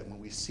idea is that when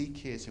we see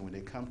kids and when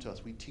they come to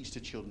us, we teach the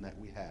children that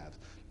we have,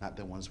 not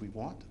the ones we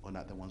want or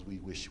not the ones we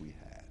wish we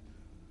had.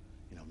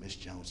 You know, Miss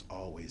Jones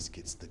always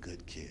gets the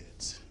good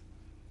kids.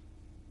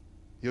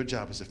 Your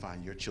job is to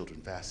find your children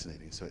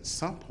fascinating. So at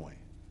some point,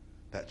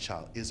 that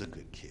child is a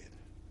good kid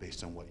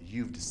based on what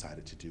you've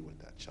decided to do with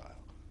that child.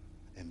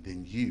 And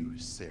then you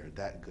share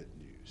that good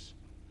news.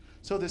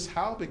 So this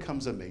how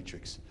becomes a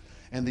matrix.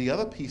 And the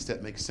other piece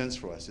that makes sense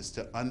for us is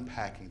to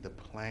unpacking the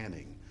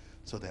planning.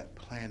 So that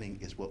planning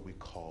is what we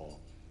call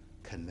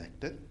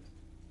connected,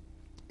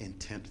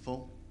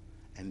 intentful,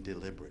 and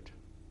deliberate.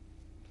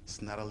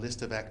 It's not a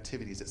list of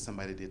activities that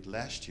somebody did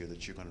last year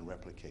that you're going to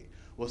replicate.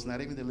 Well, it's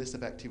not even the list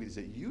of activities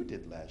that you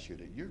did last year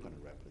that you're going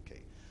to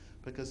replicate.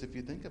 Because if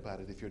you think about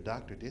it, if your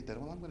doctor did that,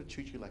 well, I'm going to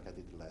treat you like I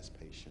did the last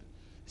patient.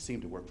 It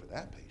seemed to work for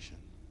that patient.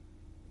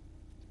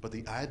 But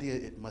the idea,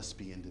 it must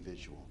be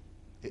individual.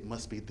 It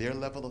must be their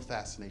level of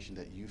fascination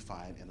that you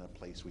find in a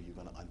place where you're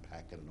going to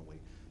unpack it in a way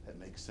that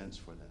makes sense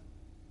for them.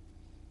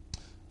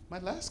 My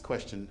last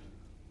question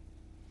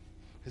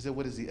is that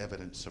what is the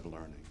evidence of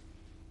learning?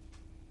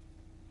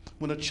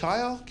 When a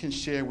child can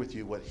share with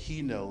you what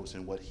he knows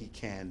and what he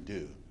can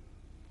do,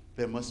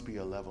 there must be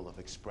a level of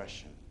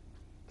expression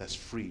that's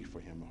free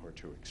for him or her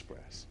to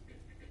express.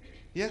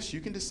 Yes,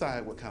 you can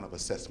decide what kind of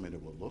assessment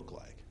it will look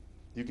like.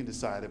 You can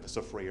decide if it's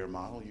a Freyer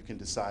model. You can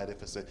decide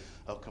if it's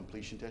a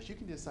completion test. You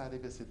can decide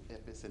if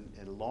it's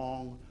a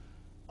long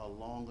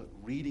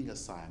reading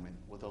assignment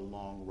with a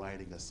long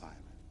writing assignment.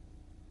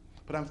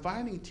 But I'm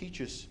finding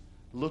teachers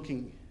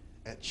looking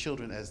at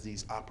children as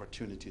these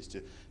opportunities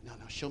to, no,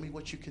 show me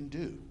what you can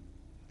do.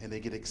 And they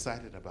get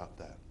excited about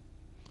that.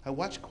 I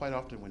watch quite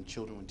often when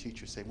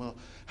teachers say, well,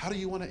 how do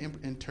you want to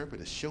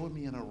interpret it? Show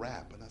me in a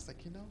rap. And I was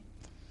like,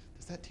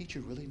 does that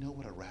teacher really know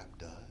what a rap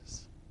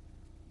does?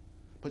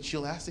 But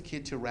she'll ask the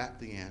kid to rap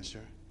the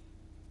answer,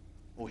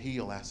 or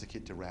he'll ask the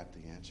kid to rap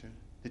the answer.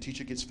 The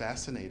teacher gets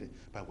fascinated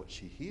by what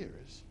she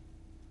hears,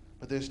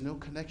 but there's no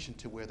connection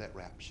to where that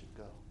rap should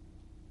go.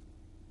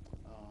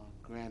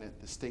 Granted,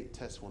 the state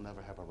test will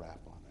never have a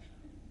rap on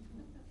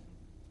it,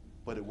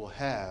 but it will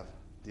have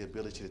the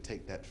ability to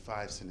take that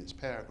 5-sentence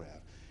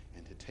paragraph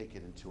and to take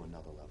it into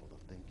another level of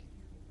thinking.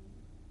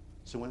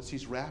 So once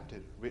he's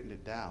written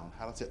it down,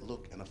 how does it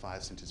look in a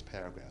 5-sentence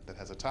paragraph that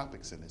has a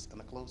topic sentence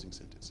and a closing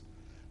sentence?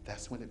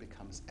 That's when it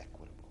becomes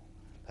equitable.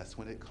 That's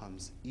when it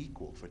becomes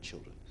equal for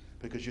children,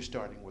 because you're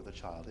starting where the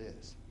child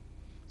is.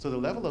 So the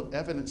level of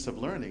evidence of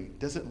learning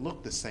doesn't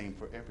look the same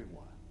for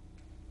everyone.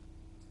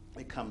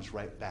 It comes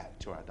right back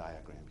to our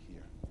diagram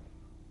here.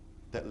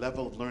 That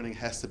level of learning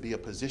has to be a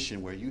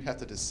position where you have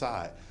to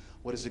decide,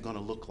 what is it going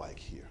to look like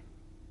here?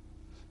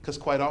 Because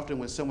quite often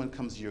when someone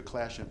comes to your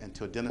classroom and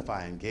to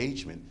identify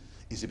engagement,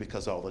 is it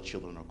because all the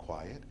children are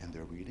quiet and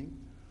they're reading?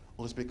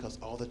 Or is it because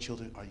all the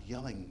children are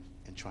yelling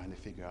and trying to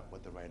figure out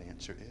what the right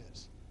answer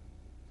is?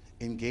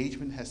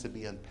 Engagement has to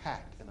be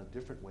unpacked in a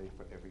different way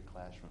for every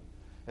classroom.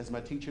 As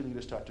my teacher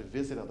leaders start to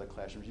visit other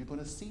classrooms, you're going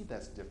to see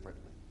that's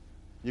differently.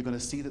 You're going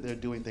to see that they're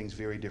doing things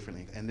very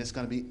differently, and it's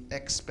going to be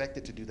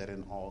expected to do that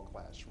in all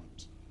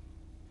classrooms.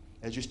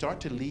 As you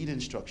start to lead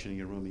instruction in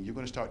your room, you're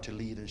going to start to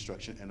lead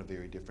instruction in a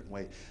very different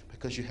way,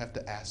 because you have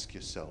to ask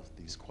yourself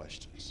these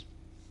questions.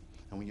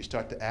 And when you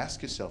start to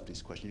ask yourself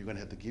these questions, you're going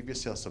to have to give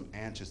yourself some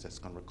answers that's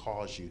going to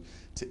cause you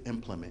to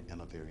implement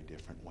in a very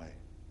different way.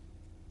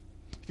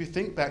 If you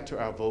think back to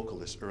our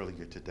vocalist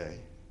earlier today,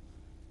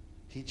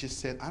 he just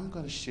said, I'm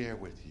going to share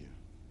with you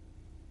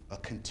a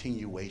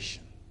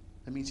continuation.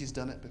 That means he's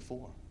done it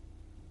before.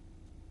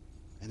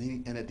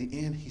 And at the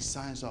end, he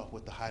signs off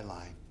with the high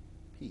line,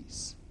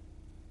 peace.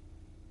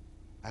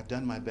 I've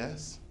done my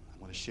best. I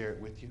want to share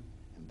it with you,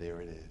 and there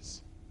it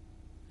is.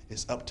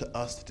 It's up to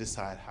us to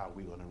decide how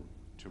we're going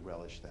to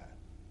relish that.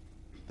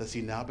 Does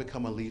he now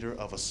become a leader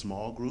of a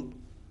small group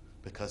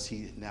because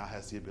he now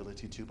has the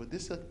ability to? But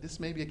this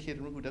may be a kid in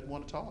the room who doesn't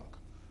want to talk.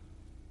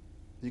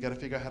 You got to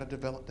figure out how to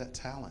develop that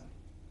talent.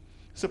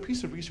 It's a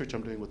piece of research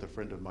I'm doing with a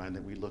friend of mine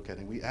that we look at,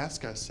 and we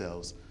ask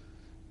ourselves,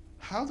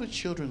 how do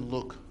children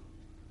look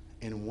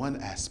in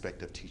one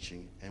aspect of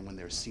teaching and when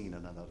they're seen in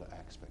another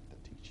aspect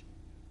of teaching?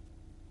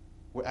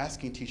 We're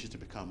asking teachers to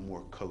become more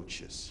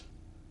coaches,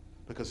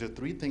 because there are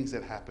 3 things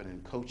that happen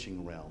in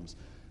coaching realms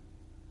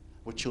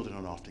where children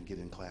don't often get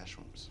in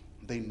classrooms.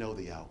 They know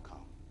the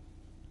outcome.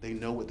 They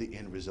know what the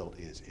end result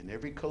is. In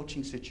every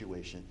coaching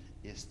situation,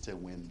 is to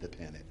win the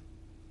pennant.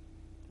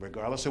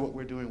 Regardless of what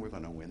we're doing, we're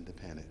going to win the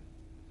pennant.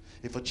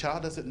 If a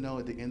child doesn't know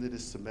at the end of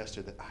this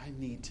semester that I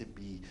need to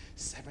be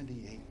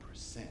 78%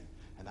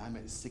 and I'm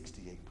at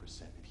 68%,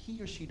 if he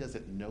or she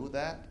doesn't know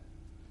that,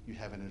 You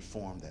haven't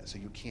informed that, so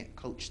you can't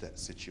coach that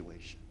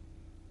situation.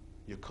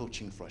 You're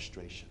coaching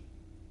frustration.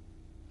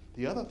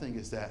 The other thing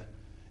is that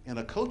in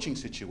a coaching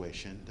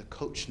situation, the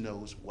coach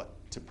knows what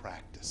to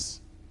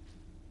practice.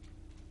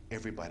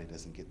 Everybody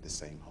doesn't get the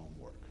same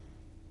homework.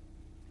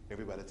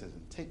 Everybody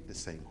doesn't take the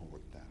same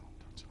homework down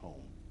to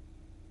home.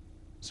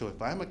 So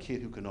if I'm a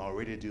kid who can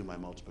already do my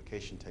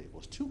multiplication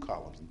tables, 2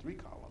 columns and 3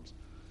 columns,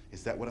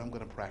 is that what I'm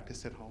going to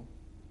practice at home?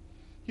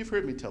 You've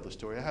heard me tell the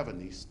story. I have a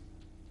niece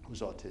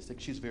who's autistic.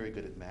 She's very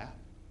good at math.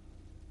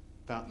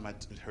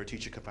 Her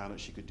teacher found out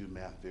she could do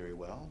math very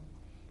well.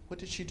 What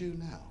did she do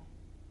now?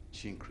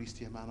 She increased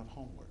the amount of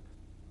homework.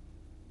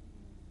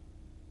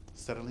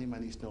 Suddenly, my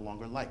niece no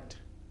longer liked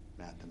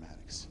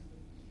mathematics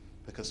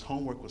because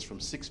homework was from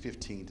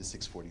 6:15 to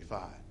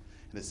 6:45.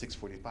 And at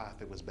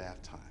 6:45, it was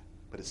bath time.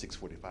 But at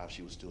 6:45,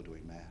 she was still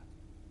doing math.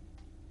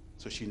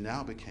 So she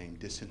now became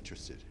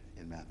disinterested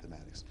in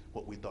mathematics,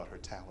 what we thought her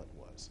talent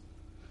was.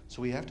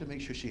 So we have to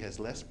make sure she has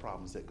less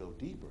problems that go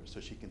deeper so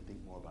she can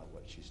think more about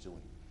what she's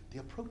doing. The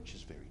approach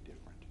is very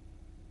different.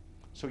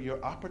 So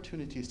your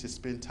opportunity is to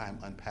spend time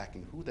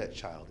unpacking who that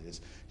child is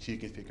so you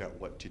can figure out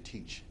what to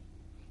teach.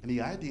 And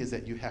the idea is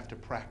that you have to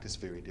practice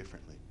very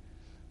differently.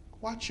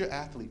 Watch your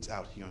athletes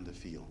out here on the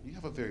field. You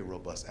have a very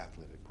robust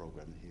athletic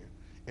program here.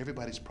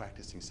 Everybody's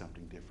practicing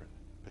something different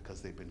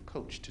because they've been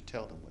coached to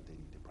tell them what they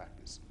need to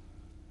practice.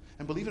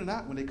 And believe it or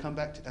not, when they come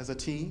back as a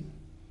team,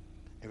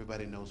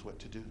 everybody knows what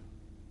to do.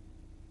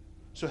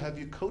 So have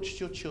you coached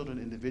your children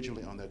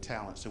individually on their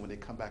talents so when they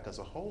come back as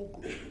a whole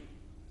group,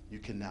 you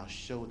can now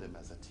show them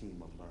as a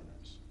team of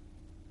learners?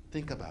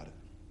 Think about it.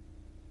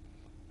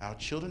 Our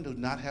children do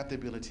not have the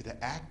ability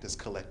to act as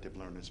collective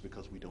learners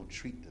because we don't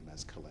treat them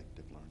as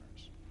collective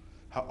learners.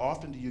 How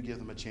often do you give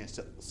them a chance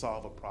to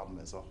solve a problem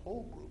as a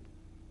whole group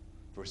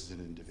versus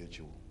an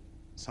individual?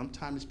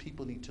 Sometimes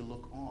people need to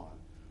look on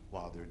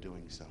while they're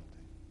doing something.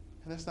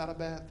 And that's not a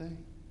bad thing.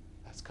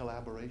 That's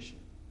collaboration.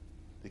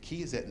 The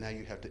key is that now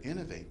you have to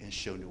innovate and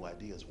show new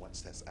ideas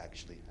once that's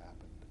actually happened.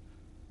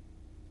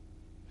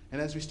 And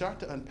as we start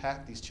to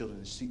unpack these children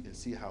and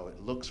see how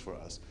it looks for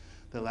us,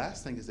 the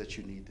last thing is that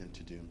you need them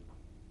to do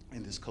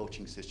in this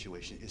coaching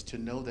situation is to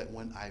know that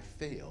when I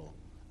fail,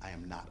 I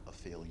am not a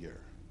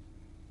failure.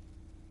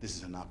 This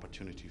is an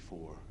opportunity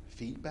for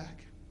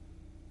feedback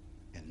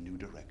and new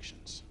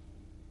directions.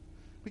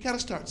 We got to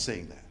start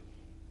saying that.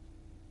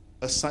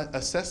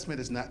 Assessment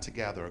is not to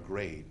gather a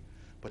grade,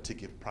 but to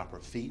give proper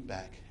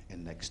feedback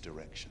and next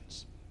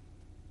directions.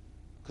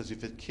 Because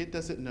if a kid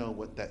doesn't know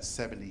what that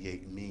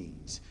 78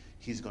 means,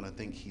 he's going to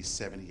think he's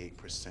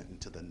 78%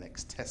 into the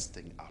next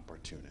testing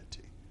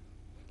opportunity.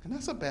 And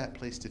that's a bad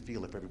place to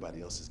feel if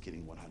everybody else is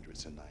getting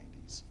 100s and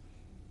 90s.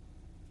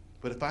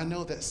 But if I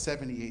know that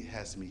 78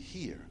 has me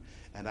here,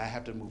 and I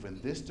have to move in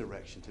this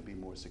direction to be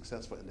more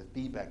successful, and the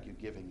feedback you're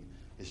giving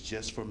is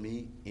just for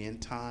me in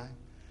time,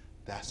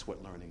 that's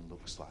what learning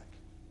looks like.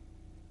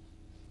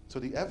 So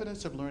the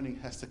evidence of learning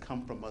has to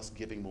come from us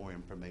giving more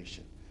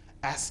information,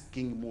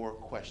 asking more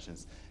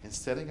questions, and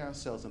setting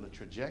ourselves on a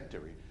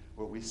trajectory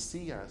where we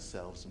see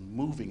ourselves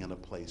moving in a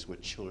place where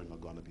children are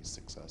going to be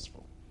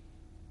successful.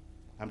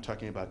 I'm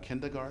talking about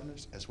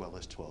kindergartners as well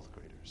as 12th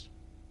graders.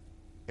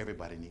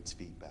 Everybody needs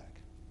feedback.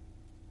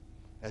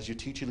 As your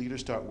teacher leaders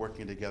start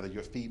working together,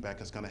 your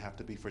feedback is going to have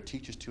to be for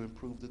teachers to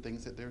improve the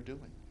things that they're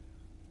doing.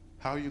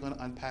 How are you going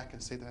to unpack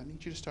and say that I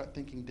need you to start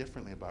thinking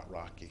differently about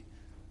Rocky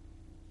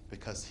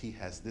because he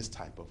has this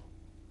type of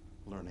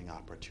learning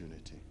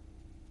opportunity?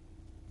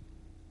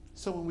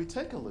 So when we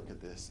take a look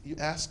at this, you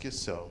ask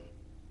yourself,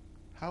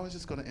 how is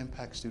this going to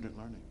impact student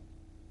learning?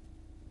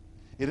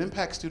 It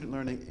impacts student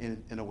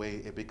learning in a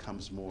way it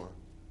becomes more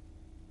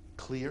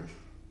clear.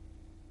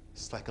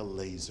 It's like a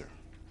laser.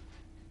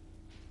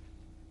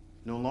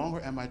 No longer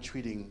am I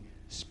treating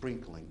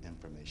sprinkling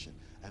information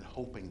and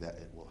hoping that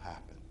it will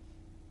happen.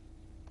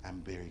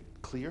 I'm very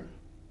clear,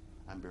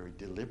 I'm very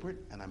deliberate,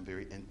 and I'm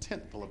very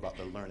intentful about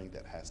the learning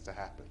that has to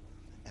happen.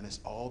 And it's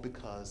all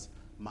because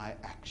my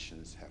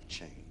actions have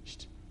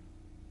changed.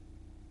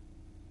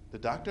 The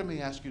doctor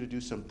may ask you to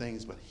do some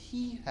things, but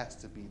he has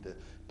to be the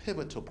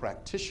pivotal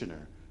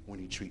practitioner when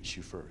he treats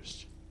you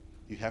first.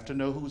 You have to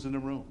know who's in the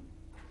room.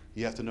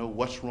 You have to know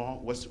what's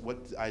wrong,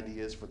 what the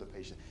idea is for the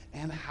patient,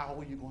 and how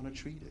are you going to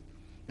treat it.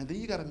 And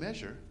then you got to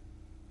measure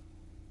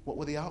what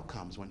were the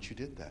outcomes once you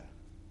did that.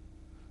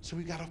 So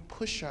we got to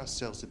push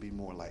ourselves to be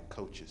more like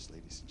coaches,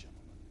 ladies and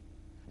gentlemen.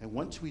 And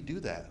once we do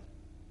that,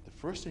 the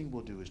first thing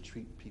we'll do is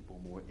treat people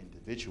more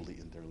individually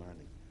in their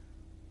learning.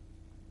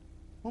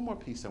 One more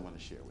piece I want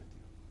to share with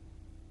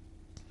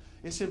you.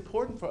 It's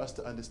important for us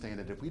to understand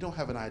that if we don't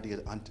have an idea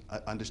to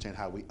understand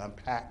how we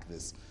unpack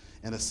this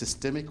in a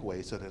systemic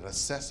way so that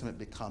assessment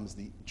becomes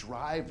the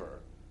driver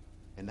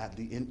and not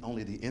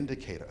only the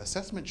indicator.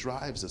 Assessment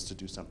drives us to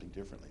do something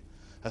differently.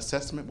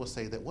 Assessment will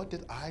say that what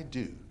did I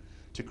do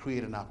to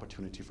create an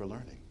opportunity for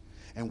learning?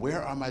 And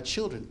where are my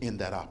children in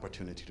that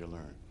opportunity to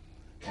learn?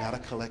 Not a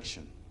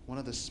collection. One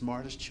of the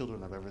smartest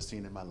children I've ever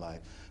seen in my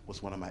life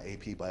was one of my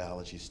AP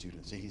biology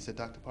students. And he said,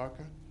 Dr.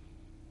 Parker,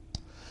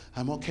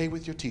 I'm okay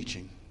with your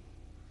teaching.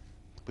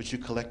 but you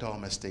collect all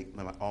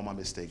my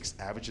mistakes,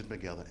 average them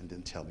together, and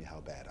then tell me how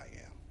bad I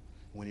am.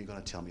 When are you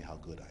going to tell me how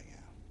good I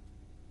am?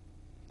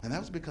 And that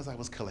was because I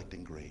was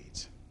collecting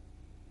grades.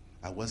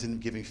 I wasn't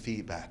giving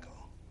feedback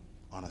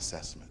on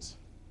assessments.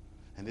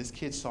 And this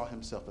kid saw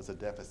himself as a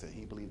deficit.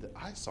 He believed that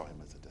I saw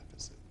him as a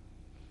deficit.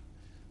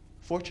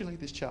 Fortunately,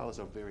 this child is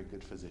a very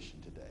good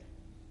physician today.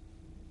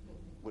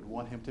 Would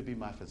want him to be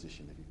my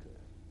physician if he could.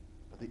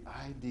 But the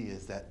idea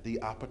is that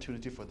the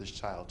opportunity for this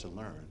child to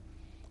learn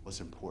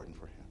was important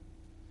for him.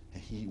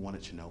 And he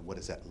wanted to know, what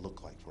does that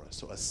look like for us?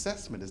 So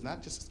assessment is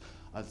not just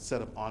a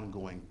set of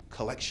ongoing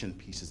collection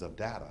pieces of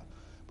data,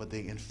 but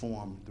they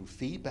inform through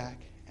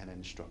feedback and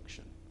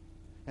instruction.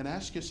 And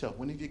ask yourself,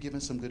 when have you given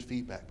some good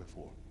feedback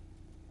before?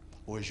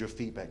 Or is your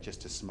feedback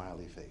just a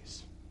smiley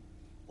face?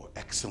 Or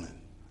excellent,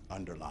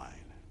 underline?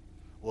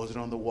 Or is it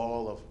on the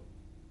wall of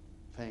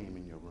fame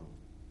in your room?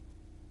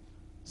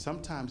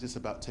 Sometimes it's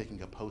about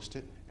taking a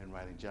Post-it and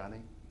writing,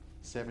 Johnny,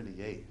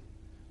 78.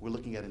 We're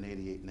looking at an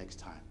 88 next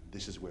time.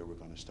 This is where we're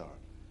going to start.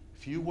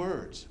 Few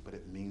words, but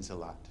it means a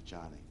lot to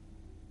Johnny.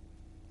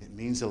 It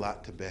means a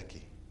lot to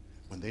Becky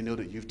when they know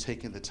that you've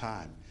taken the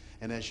time.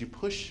 And as you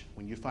push,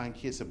 when you find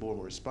kids that are more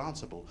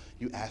responsible,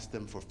 you ask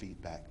them for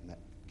feedback, and that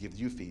gives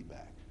you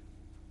feedback.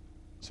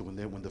 So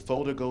when the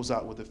folder goes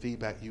out with the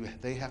feedback,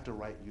 they have to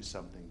write you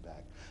something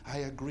back. I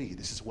agree,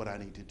 this is what I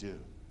need to do.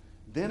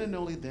 Then and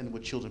only then will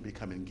children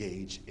become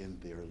engaged in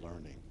their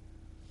learning.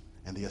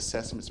 And the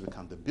assessments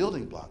become the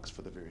building blocks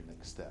for the very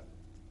next step.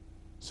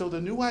 So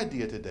the new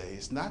idea today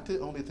is not to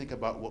only think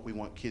about what we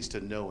want kids to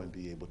know and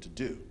be able to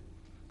do,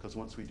 because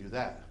once we do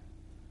that,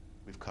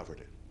 we've covered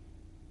it.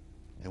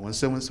 And when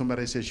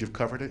somebody says you've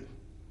covered it,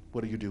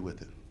 what do you do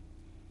with it?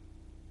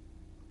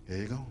 There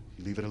you go.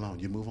 You leave it alone.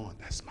 You move on.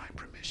 That's my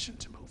permission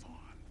to move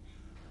on.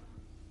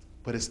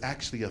 But it's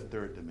actually a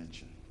third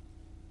dimension.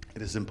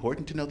 It is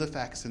important to know the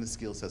facts and the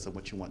skill sets of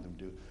what you want them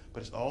to do,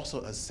 but it's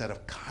also a set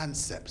of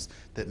concepts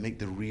that make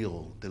the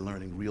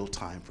learning real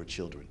time for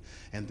children.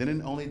 And then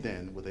and only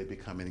then will they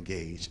become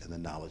engaged and the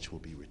knowledge will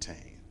be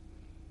retained.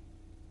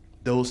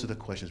 Those are the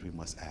questions we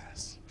must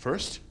ask.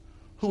 First,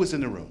 who is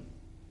in the room?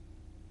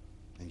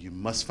 And you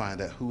must find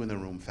that who in the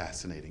room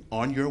fascinating.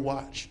 On your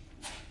watch.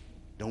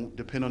 Don't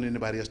depend on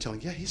anybody else telling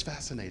you, yeah, he's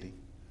fascinating.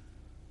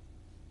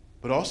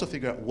 But also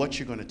figure out what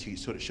you're going to teach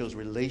so it shows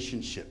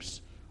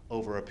relationships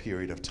over a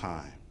period of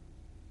time.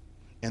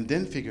 And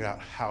then figure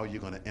out how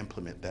you're going to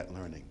implement that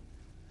learning.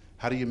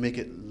 How do you make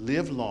it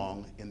live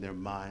long in their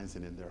minds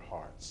and in their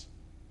hearts?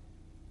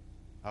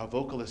 Our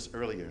vocalist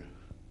earlier,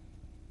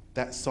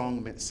 that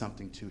song meant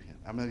something to him.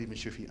 I'm not even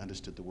sure if he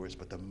understood the words,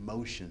 but the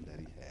emotion that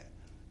he had,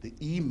 the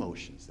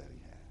emotions that he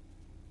had,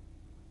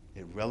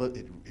 it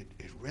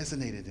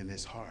resonated in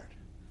his heart.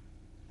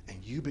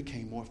 And you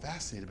became more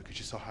fascinated because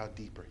you saw how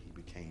deeper he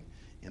became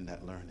in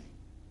that learning.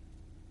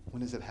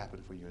 When does it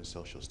happen for you in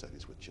social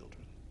studies with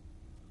children?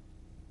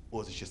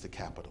 Or is it just the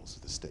capitals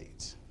of the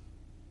states?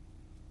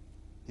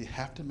 You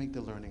have to make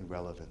the learning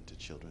relevant to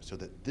children so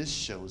that this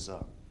shows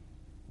up.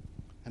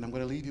 And I'm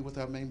going to leave you with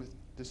our main,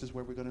 this is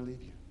where we're going to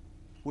leave you.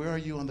 Where are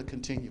you on the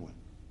continuum?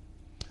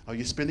 Are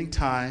you spending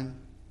time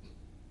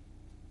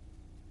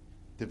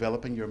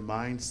developing your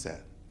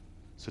mindset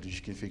so that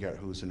you can figure out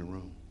who's in the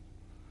room?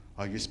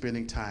 Are you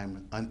spending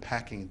time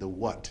unpacking the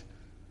what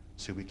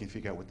so we can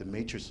figure out what the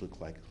matrix looks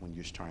like when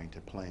you're trying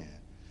to plan?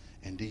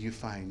 And do you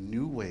find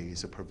new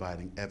ways of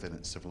providing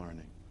evidence of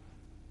learning?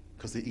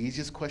 Because the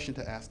easiest question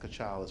to ask a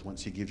child is,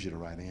 once he gives you the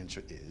right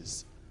answer,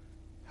 is,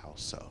 how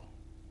so?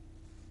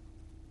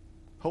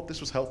 Hope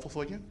this was helpful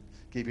for you.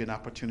 Gave you an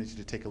opportunity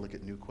to take a look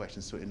at new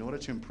questions. So in order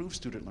to improve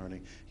student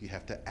learning, you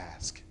have to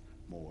ask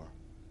more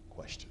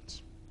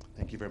questions.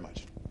 Thank you very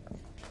much.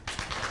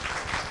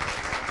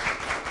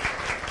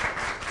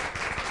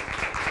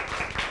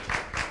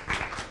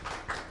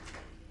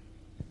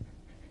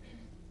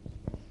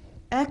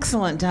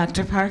 Excellent,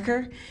 Dr.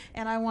 Parker.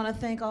 And I want to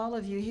thank all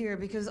of you here,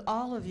 because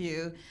all of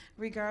you,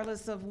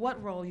 regardless of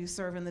what role you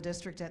serve in the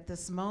district at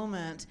this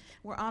moment,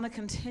 we're on a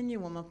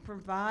continuum of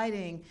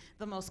providing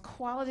the most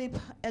quality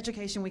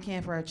education we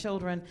can for our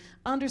children,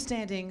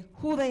 understanding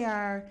who they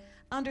are,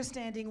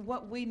 understanding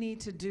what we need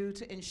to do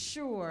to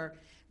ensure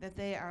that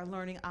they are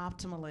learning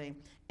optimally.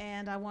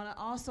 And I want to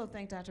also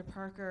thank Dr.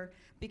 Parker,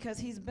 because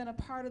he's been a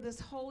part of this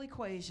whole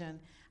equation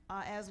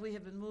as we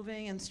have been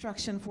moving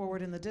instruction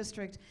forward in the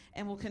district,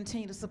 and will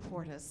continue to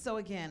support us. So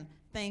again,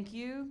 thank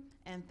you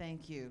and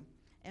thank you.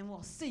 And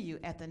we'll see you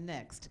at the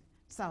next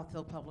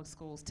Southfield Public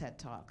Schools TED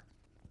Talk.